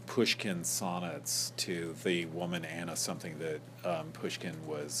at some of Pushkin's sonnets to the woman Anna, something that Pushkin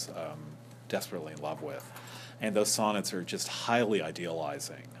was desperately in love with. And those sonnets are just highly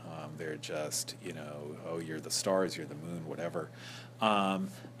idealizing They're just, oh, you're the stars, you're the moon, whatever. And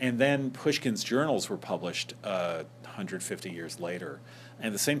then Pushkin's journals were published 150 years later. And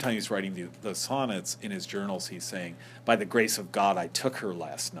at the same time he's writing the sonnets, in his journals he's saying, by the grace of God, I took her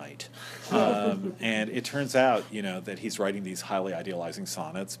last night. And it turns out, that he's writing these highly idealizing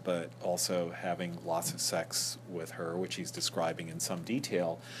sonnets, but also having lots of sex with her, which he's describing in some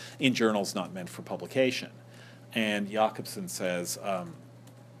detail, in journals not meant for publication. And Jakobson says,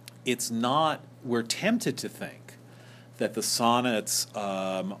 we're tempted to think that the sonnets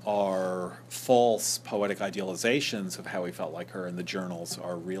are false poetic idealizations of how he felt like her, and the journals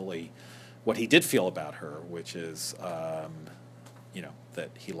are really what he did feel about her, which is, that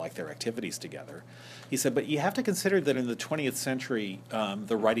he liked their activities together. He said, but you have to consider that in the 20th century,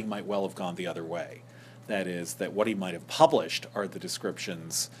 the writing might well have gone the other way. That is, that what he might have published are the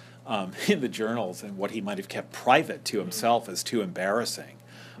descriptions in the journals, and what he might have kept private to himself as too embarrassing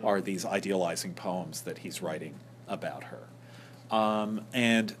are these idealizing poems that he's writing about her.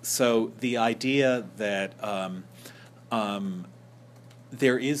 And so the idea that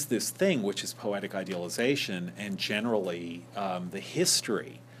there is this thing which is poetic idealization, and generally the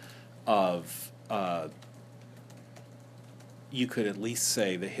history of, you could at least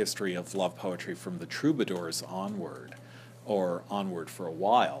say the history of love poetry from the troubadours onward, or onward for a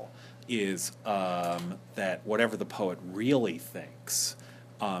while, is that whatever the poet really thinks,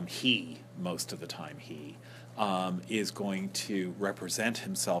 most of the time is going to represent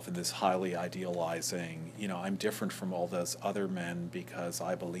himself in this highly idealizing, I'm different from all those other men because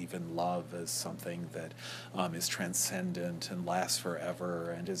I believe in love as something that is transcendent and lasts forever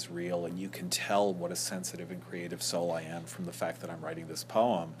and is real, and you can tell what a sensitive and creative soul I am from the fact that I'm writing this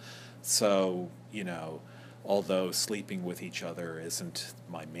poem. So, although sleeping with each other isn't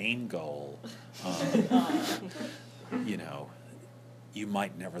my main goal, you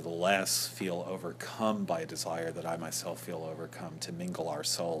might nevertheless feel overcome by a desire that I myself feel overcome to mingle our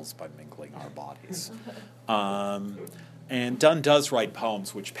souls by mingling our bodies. And Donne does write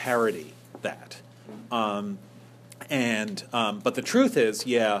poems which parody that. But the truth is,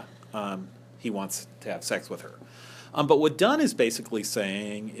 he wants to have sex with her. But what Donne is basically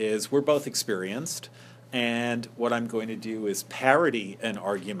saying is we're both experienced, and what I'm going to do is parody an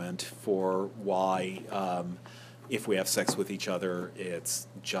argument for why if we have sex with each other, it's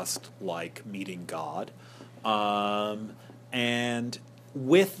just like meeting God. And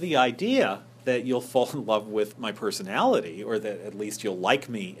with the idea that you'll fall in love with my personality, or that at least you'll like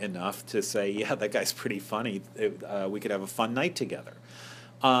me enough to say, yeah, that guy's pretty funny, we could have a fun night together.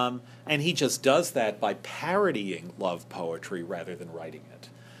 And he just does that by parodying love poetry rather than writing it.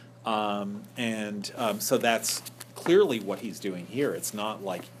 So that's clearly what he's doing here. It's not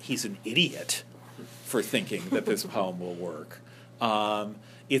like he's an idiot for thinking that this poem will work.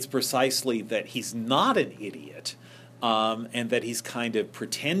 It's precisely that he's not an idiot, and that he's kind of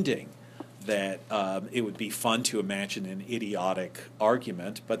pretending that it would be fun to imagine an idiotic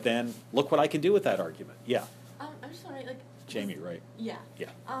argument, but then look what I can do with that argument. Yeah. I'm just wondering, Jamie, right? Yeah. Yeah.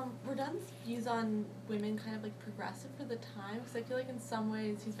 Were Donne's views on women kind of progressive for the time? Because I feel like in some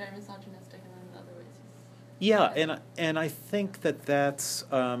ways he's very misogynistic, and then in other ways he's... Yeah, and I think that's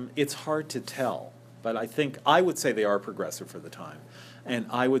it's hard to tell. But I would say they are progressive for the time. And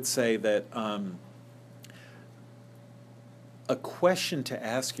I would say that a question to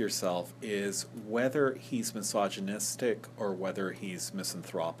ask yourself is whether he's misogynistic or whether he's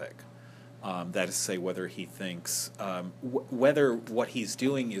misanthropic. That is to say, whether he thinks, whether what he's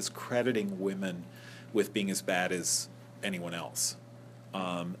doing is crediting women with being as bad as anyone else.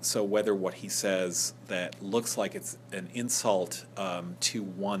 So whether what he says that looks like it's an insult to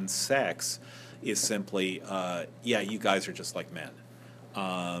one sex is simply, you guys are just like men.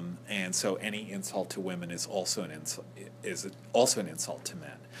 And so any insult to women is also an insult to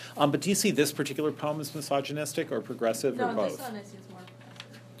men. But do you see this particular poem as misogynistic or progressive or both? No, this one I see as more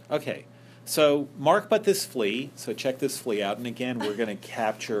progressive. Okay. So mark but this flea. So check this flea out. And again, we're going to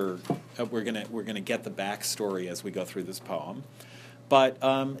capture, we're going to get the backstory as we go through this poem. But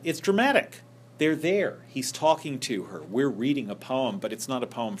it's dramatic. They're there. He's talking to her. We're reading a poem, but it's not a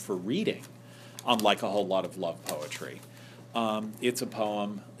poem for reading, unlike a whole lot of love poetry. It's a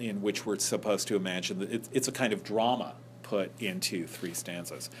poem in which we're supposed to imagine that it's a kind of drama put into 3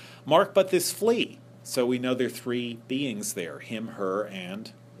 stanzas. Mark but this flea. So we know there are 3 beings there, him, her,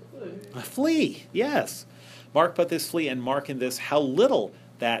 and a flea. Yes. Mark but this flea, and mark in this how little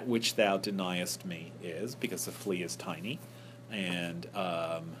that which thou deniest me is, because the flea is tiny, and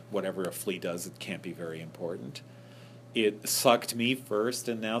whatever a flea does, it can't be very important. It sucked me first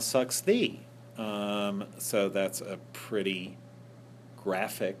and now sucks thee. So that's a pretty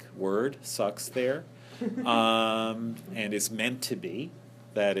graphic word, sucks there, and is meant to be.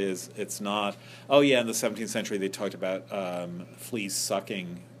 That is, it's not. Oh yeah, in the 17th century they talked about fleas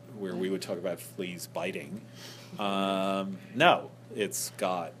sucking, where we would talk about fleas biting. No, it's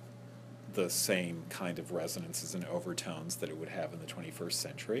got the same kind of resonances and overtones that it would have in the 21st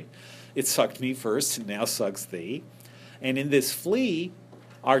century. It sucked me first, and now sucks thee. And in this flea,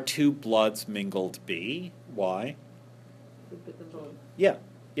 our two bloods mingled be. Why? We put them both. Yeah,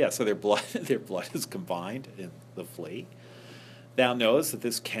 yeah. So their blood is combined in the flea. Thou knowest that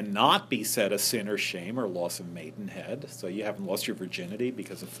this cannot be said a sin or shame or loss of maidenhead. So you haven't lost your virginity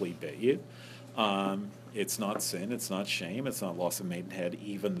because a flea bit you. It's not sin, it's not shame, it's not loss of maidenhead,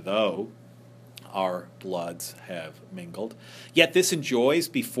 even though our bloods have mingled. Yet this enjoys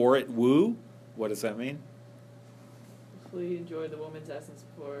before it woo. What does that mean? Flea enjoyed the woman's essence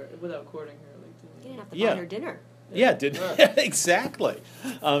before, without courting her. Like, You didn't have to Yeah. buy her dinner. Yeah, exactly.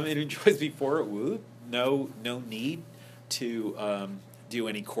 It enjoys before it woo. No need to do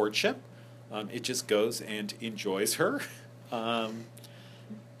any courtship. It just goes and enjoys her.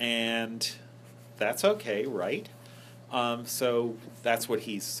 And that's okay, right? So that's what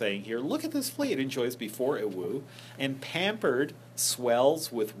he's saying here. Look at this flea. It enjoys before it woo. And pampered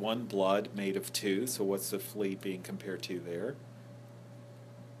swells with one blood made of two. So what's the flea being compared to there?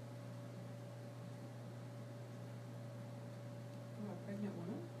 Oh, a pregnant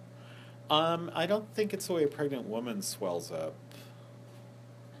woman? I don't think it's the way a pregnant woman swells up.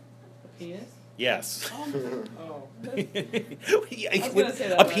 a penis? Yes. Oh. I was gonna say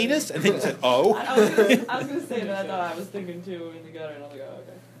that, a but I penis? didn't. And then you said, oh? I was gonna say that. I thought I was thinking too in the gutter, and I was like,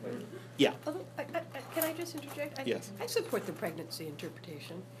 oh, okay. Yeah. Although, can I just interject? Yes. I support the pregnancy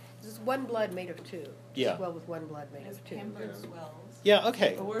interpretation. This is one blood made of two. Yeah. Swell with one blood made As of two. pampered swells. Yeah,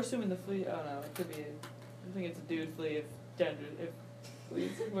 okay. But we're assuming the flea. Oh no, it could be. I think it's a dude flea if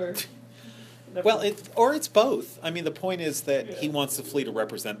fleas were. Well, it's both. I mean, the point is that he wants the flea to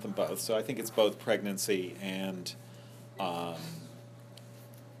represent them both. So I think it's both pregnancy and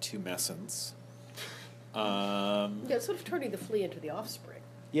tumescence. Yeah, it's sort of turning the flea into the offspring.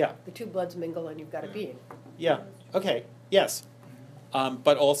 Yeah, The two bloods mingle and you've got a being. yeah. Okay, yes.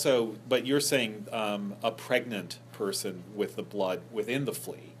 But you're saying a pregnant person with the blood within the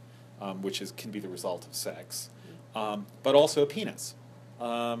flea, which can be the result of sex, but also a penis.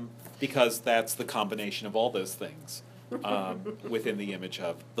 Because that's the combination of all those things within the image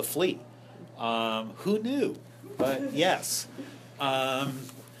of the flea. Who knew? But yes.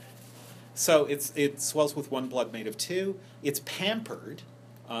 So it swells with one blood made of two. It's pampered,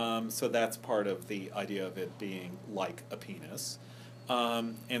 so that's part of the idea of it being like a penis.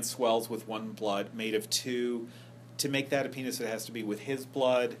 And swells with one blood made of two. To make that a penis, it has to be with his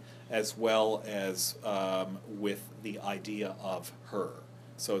blood as well as with the idea of her.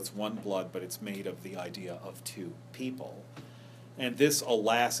 So it's one blood, but it's made of the idea of two people. And this,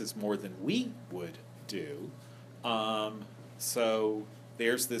 alas, is more than we would do. So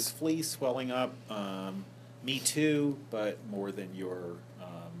there's this flea swelling up. Me too, but more than you're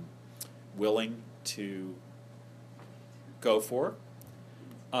willing to go for.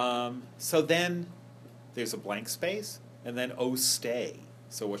 So then there's a blank space, and then oh, stay.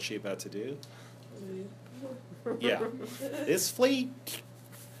 So what's she about to do? Yeah. This flea...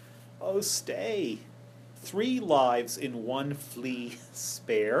 Oh, stay. 3 lives in one flea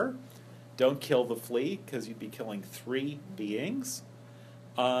spare. Don't kill the flea, because you'd be killing 3 beings.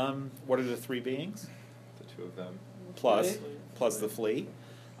 What are the 3 beings? The two of them. Plus the flea.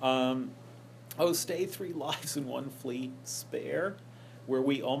 Oh, stay 3 lives in one flea spare, where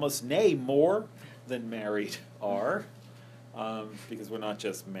we almost, nay, more than married are, because we're not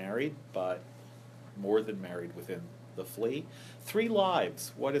just married, but more than married within the flea. 3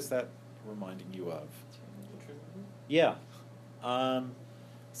 lives. What is that reminding you of? Yeah.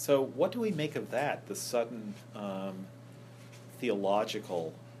 So what do we make of that? The sudden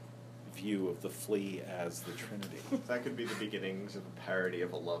theological view of the flea as the Trinity. That could be the beginnings of a parody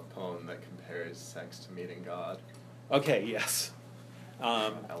of a love poem that compares sex to meeting God. Okay. Yes.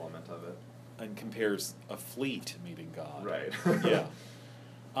 An element of it. And compares a flea to meeting God. Right. Yeah.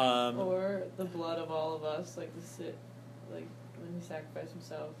 Or the blood of all of us, like like when he sacrificed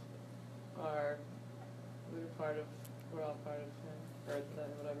himself, we're all part of him, or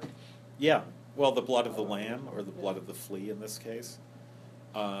whatever. Yeah. Well, the blood of the lamb, or the blood of the flea in this case.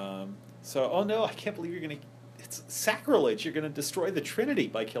 So, oh no, I can't believe you're going to... It's sacrilege. You're going to destroy the Trinity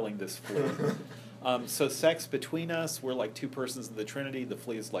by killing this flea. So sex between us, we're like 2 persons of the Trinity. The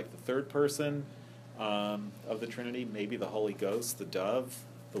flea is like the 3rd person of the Trinity. Maybe the Holy Ghost, the dove,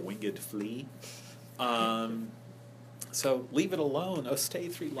 the winged flea. So leave it alone. Oh, stay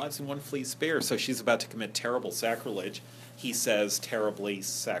 3 lives and 1 flea spare. So she's about to commit terrible sacrilege. He says terribly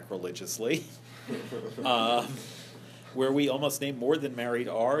sacrilegiously. Where we almost name more than married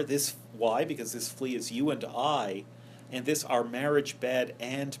are. This, why? Because this flea is you and I, and this our marriage bed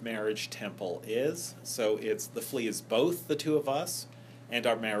and marriage temple is. So it's, the flea is both the two of us and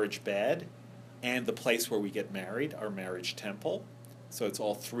our marriage bed and the place where we get married, our marriage temple. So it's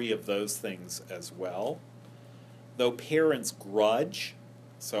all 3 of those things as well. Though parents grudge,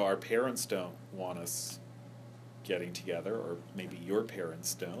 so our parents don't want us getting together, or maybe your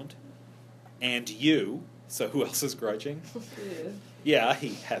parents don't, and you, so who else is grudging? Yeah,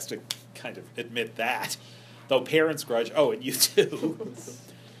 he has to kind of admit that. Though parents grudge, oh, and you too.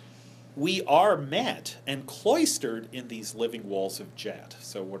 We are met and cloistered in these living walls of jet.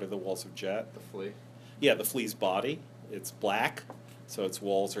 So what are the walls of jet? The flea. Yeah, the flea's body. It's black, so its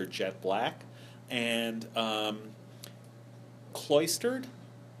walls are jet black. And cloistered?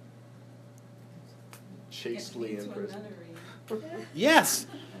 Chastely imprisoned. Yes,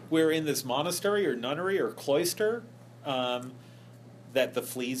 we're in this monastery or nunnery or cloister that the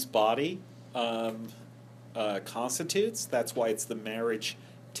flea's body constitutes. That's why it's the marriage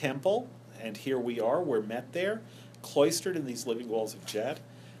temple. And here we are, we're met there, cloistered in these living walls of jet.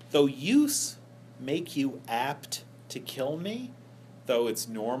 Though use make you apt to kill me, though it's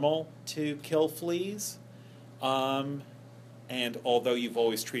normal to kill fleas, and although you've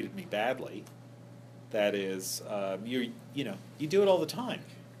always treated me badly, that is, you do it all the time.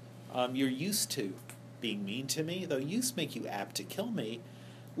 You're used to being mean to me, though use make you apt to kill me.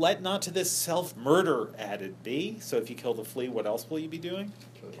 Let not to this self-murder added be. So if you kill the flea, what else will you be doing?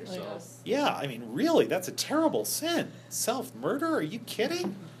 Kill yourself. Yeah, I mean, really, that's a terrible sin. Self-murder? Are you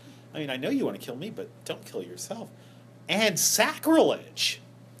kidding? I mean, I know you want to kill me, but don't kill yourself. And sacrilege.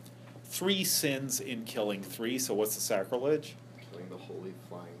 3 sins in killing 3, so what's the sacrilege? Killing the holy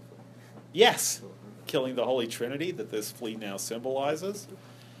flying flea. Yes, killing the Holy Trinity that this flea now symbolizes.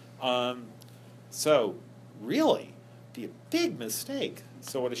 So, really, be a big mistake.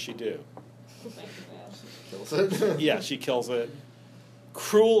 So what does she do? Kills it. Yeah, she kills it.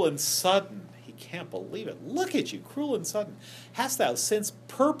 Cruel and sudden. He can't believe it. Look at you, cruel and sudden. Hast thou since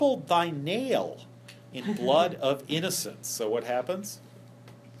purpled thy nail in blood of innocence? So what happens?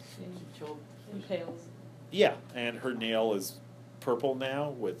 Impales. Yeah, and her nail is purple now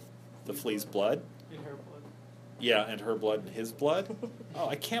with the flea's blood. In her blood. Yeah, and her blood and his blood. Oh,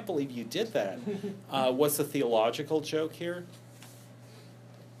 I can't believe you did that. What's the theological joke here?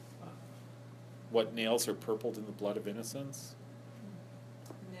 What nails are purpled in the blood of innocence?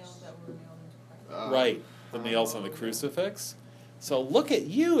 Nails that were nailed into Christ. Right, the nails on the crucifix. So look at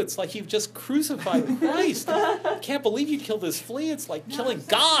you, it's like you've just crucified Christ. I can't believe you killed this flea, it's like killing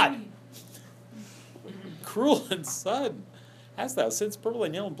God. Cruel and sudden. Hast thou since purple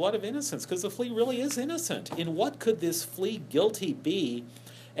and nailed in blood of innocence? Because the flea really is innocent. In what could this flea guilty be,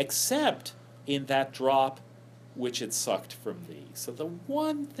 except in that drop which it sucked from thee? So the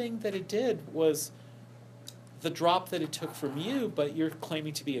one thing that it did was the drop that it took from you, but you're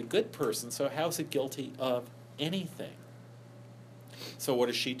claiming to be a good person, so how's it guilty of anything? So what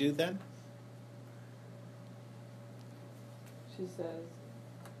does she do then? She says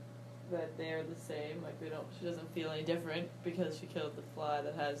that they are the same, like she doesn't feel any different because she killed the fly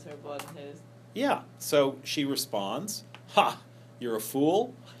that has her blood in his. Yeah, so she responds, ha, you're a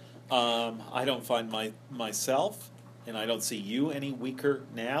fool. I don't find myself, and I don't see you any weaker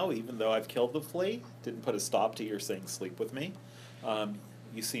now, even though I've killed the flea. Didn't put a stop to your saying sleep with me.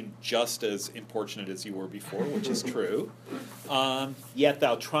 You seem just as importunate as you were before, which is true. Yet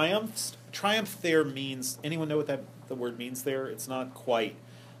thou triumphst. Triumph there means, anyone know what the word means there? It's not quite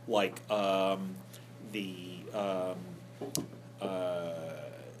like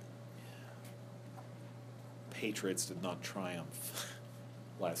Patriots did not triumph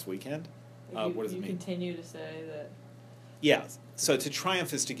last weekend. What does it mean? You continue to say that. Yeah, so to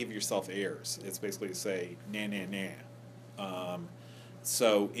triumph is to give yourself airs. It's basically to say nah nah nah.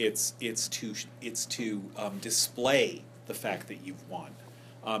 So it's to display the fact that you've won.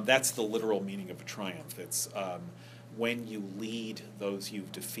 That's the literal meaning of a triumph. It's when you lead those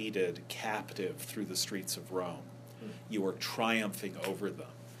you've defeated captive through the streets of Rome. You are triumphing over them.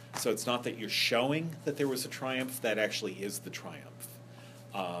 So it's not that you're showing that there was a triumph, that actually is the triumph,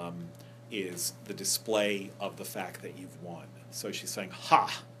 is the display of the fact that you've won. So she's saying,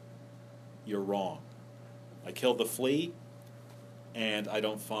 ha, you're wrong. I killed the flea, and I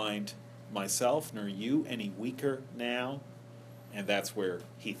don't find myself nor you any weaker now. And that's where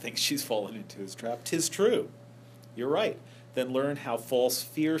he thinks she's fallen into his trap. 'Tis true. You're right. Then learn how false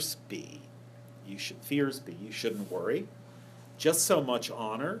fierce be. fears be, you shouldn't worry. Just so much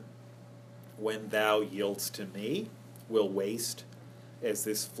honor, when thou yieldst to me, will waste, as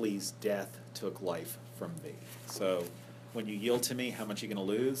this flea's death took life from thee. So, when you yield to me, how much are you going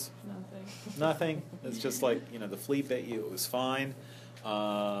to lose? Nothing. Nothing. It's just like, the flea bit you, it was fine.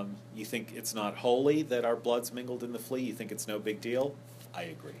 You think it's not holy that our blood's mingled in the flea? You think it's no big deal? I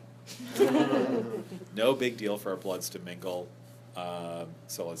agree. No big deal for our bloods to mingle,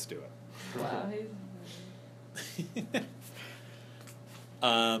 so let's do it.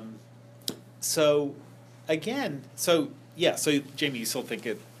 Wow, So, again, so Jamie, you still think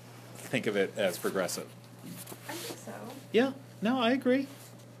of it as progressive? I think so. Yeah, no, I agree.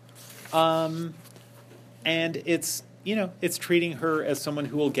 And it's treating her as someone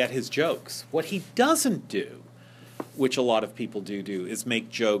who will get his jokes. What he doesn't do, which a lot of people do, is make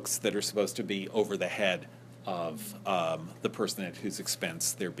jokes that are supposed to be over the head of the person at whose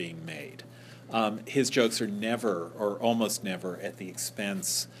expense they're being made. His jokes are never, or almost never, at the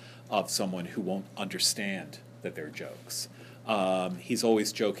expense of someone who won't understand that they're jokes. He's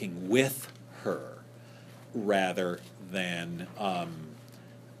always joking with her rather than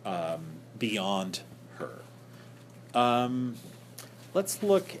beyond her. Let's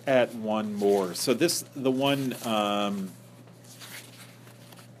look at one more. So the one.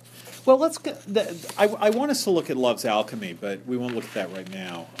 Well, let's get. I want us to look at Love's Alchemy, but we won't look at that right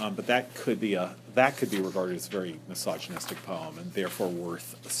now. But that could be regarded as a very misogynistic poem, and therefore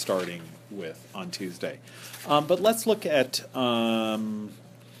worth starting with on Tuesday. But let's look at on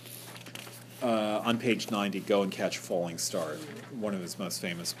page 90, "Go and Catch a Falling Star," one of his most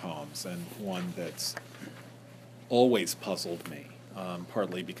famous poems, and one that's always puzzled me.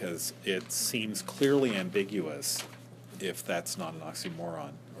 Partly because it seems clearly ambiguous, if that's not an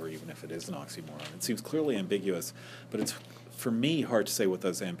oxymoron, or even if it is an oxymoron. It seems clearly ambiguous, but it's, for me, hard to say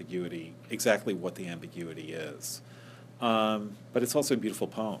exactly what the ambiguity is. But it's also a beautiful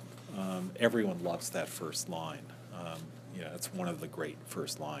poem. Everyone loves that first line. It's one of the great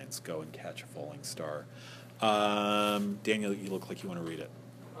first lines, "Go and catch a falling star." Daniel, you look like you want to read it.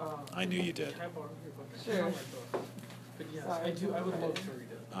 I knew you did. Can I borrow your book? It's Sure. not my book. But yes, Sorry. I do. I would love to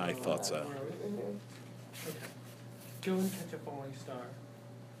read it. I thought so. Okay. Go and catch a falling star.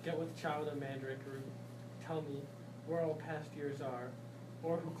 Get with child of mandrake root. Tell me where all past years are,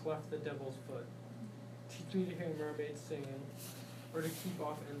 or who cleft the devil's foot. Teach me to hear mermaids singing, or to keep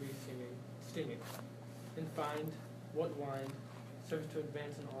off envy stinging, and find what wine serves to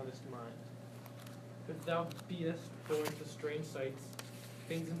advance an honest mind. If thou beest born to strange sights,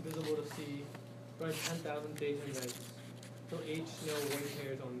 things invisible to see, by 10,000 days and nights, till age snow white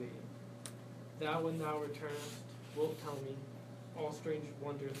hairs on thee. Thou, when thou returnest, wilt tell me all strange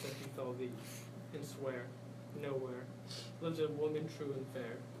wonders that befell thee, and swear, nowhere lives a woman true and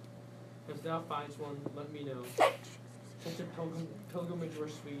fair. If thou find'st one, let me know. Since a pilgrimage were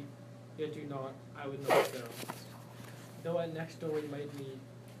sweet, yet do not, I would not go. Though at next door we might meet,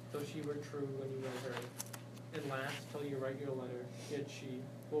 though she were true when you met her, and last till you write your letter, yet she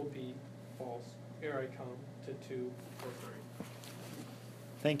will be false ere I come to 2 or 3.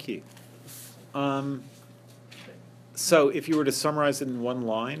 Thank you. So if you were to summarize it in one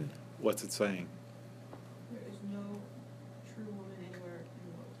line, what's it saying? There is no true woman anywhere in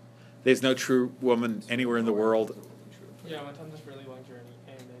the world. There's no true woman anywhere in the world. Yeah, I went on this really long journey,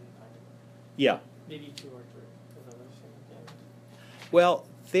 and then Yeah. maybe 2 or 3. As I was saying again. Well,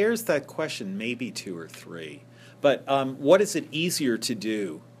 there's that question, maybe 2 or 3. But what is it easier to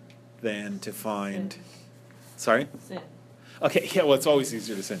do than to find... Sorry? Sin. Okay, yeah, well, it's always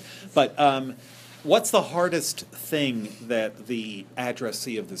easier to sin. But what's the hardest thing that the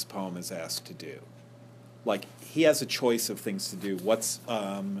addressee of this poem is asked to do? Like, he has a choice of things to do. What's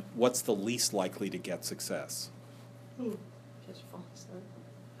the least likely to get success? Catch a falling star.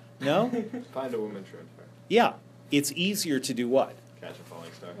 No? Find a woman true and fair. Yeah. It's easier to do what? Catch a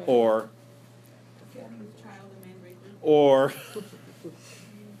falling star. Or... Get with child of mandrake root. Or...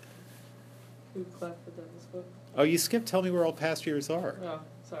 Who cleft the devil's foot? Oh, you skipped tell me where all past years are. Oh,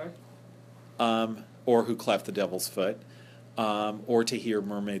 sorry. Or who cleft the devil's foot. Or to hear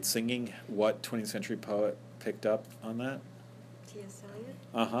mermaids singing. What 20th century poet picked up on that? T.S. Eliot.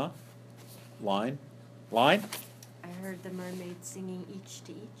 Uh-huh. Line? I heard the mermaids singing each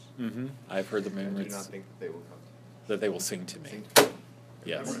to each. Mm-hmm. I've heard the I do mermaids not think that they will come. that they will sing to me. Sing.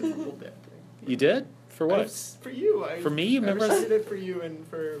 Yes. I memorized that. You did? For what? For you. For me, you I memorized- recited it for you and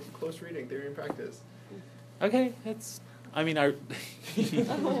for close reading, theory and practice. Okay,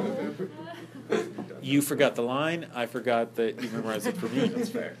 you forgot the line, I forgot that you memorized it for me. That's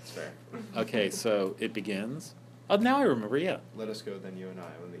fair. It's fair. Okay, so it begins. Oh, now I remember, yeah. Let us go, then you and I,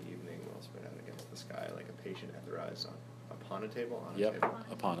 when the evening will spread out against the sky, like a patient at the rise upon a table, on a Yep, table.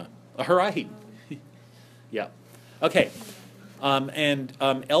 upon a right. Yeah. Okay.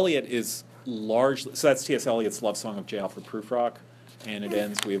 Eliot is largely, so that's T.S. Eliot's Love Song of J. Alfred Prufrock, and it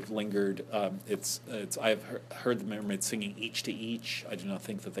ends, we have lingered, I've heard the mermaids singing each to each. I do not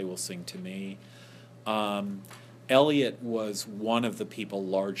think that they will sing to me. Eliot was one of the people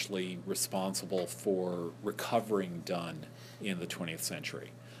largely responsible for recovering Donne in the 20th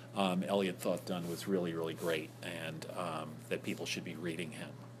century. Eliot thought Donne was really, really great, and that people should be reading him,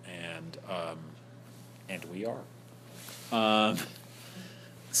 and we are. And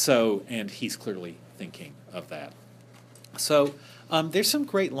he's clearly thinking of that. So there's some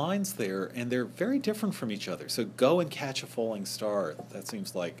great lines there, and they're very different from each other. So go and catch a falling star. That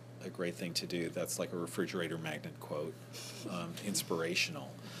seems like a great thing to do. That's like a refrigerator magnet quote,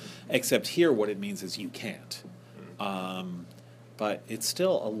 inspirational. Except here what it means is you can't. But it's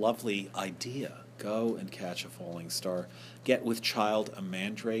still a lovely idea. Go and catch a falling star. Get with child a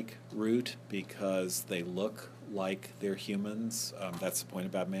mandrake root because they look like they're humans. That's the point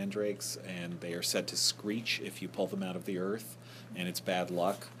about mandrakes, and they are said to screech if you pull them out of the earth, and it's bad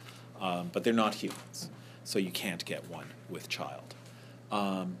luck. But they're not humans, so you can't get one with child.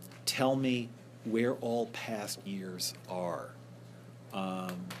 Tell me where all past years are.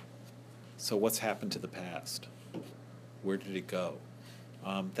 So what's happened to the past? Where did it go?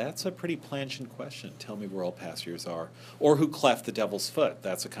 That's a pretty plangent question. Tell me where all past years are. Or who cleft the devil's foot?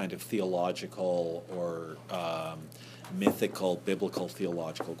 That's a kind of theological or mythical, biblical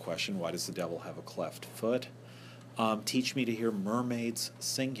theological question. Why does the devil have a cleft foot? Teach me to hear mermaids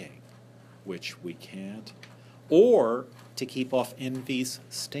singing, which we can't. Or to keep off envy's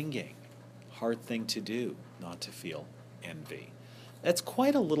stinging. Hard thing to do, not to feel envy. That's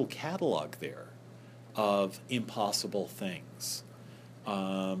quite a little catalog there of impossible things.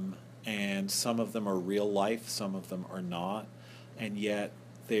 And some of them are real life, some of them are not, and yet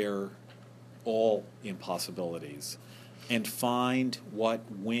they're all impossibilities. And find what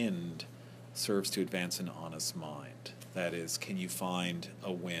wind serves to advance an honest mind. That is, can you find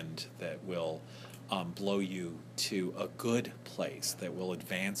a wind that will blow you to a good place, that will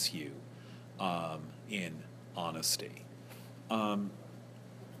advance you in honesty? And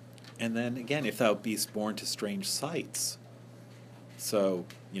then again, if thou beest born to strange sights. So,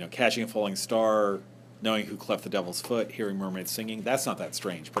 catching a falling star, knowing who cleft the devil's foot, hearing mermaids singing, that's not that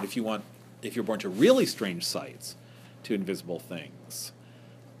strange. But if you're born to really strange sights, to invisible things,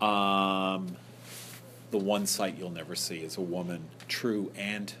 the one sight you'll never see is a woman true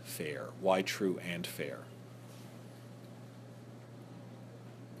and fair. Why true and fair?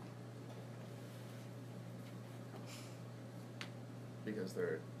 Because there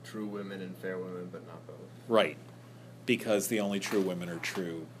are true women and fair women, but not both. Right. Because the only true women are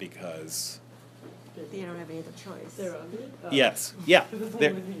true because... They don't have any other choice. They're ugly? Yes. Yeah. That's the They're-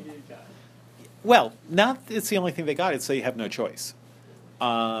 only thing you got. Well, not it's the only thing they got. It's they have no choice.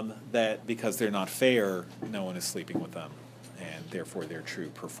 That because they're not fair, no one is sleeping with them, and therefore they're true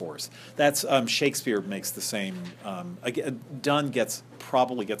perforce. That's Shakespeare makes the same. Donne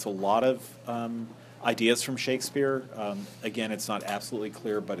probably gets a lot of ideas from Shakespeare. Again, it's not absolutely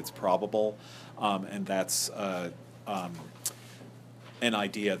clear, but it's probable, and that's an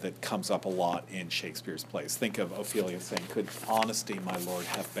idea that comes up a lot in Shakespeare's plays. Think of Ophelia saying, "Could honesty, my lord,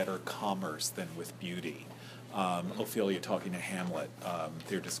 have better commerce than with beauty?" Ophelia talking to Hamlet.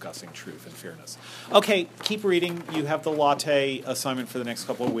 They're discussing truth and fairness. Okay, keep reading. You have the latte assignment for the next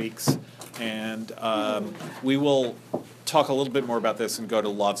couple of weeks, and we will talk a little bit more about this and go to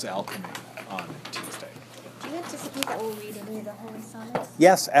Love's Alchemy on Tuesday. Do you anticipate that we'll read any of the Holy Sonnets?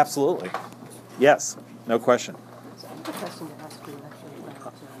 Yes, absolutely. Yes, no question. So I have a question to ask you, actually,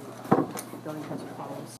 about going to follow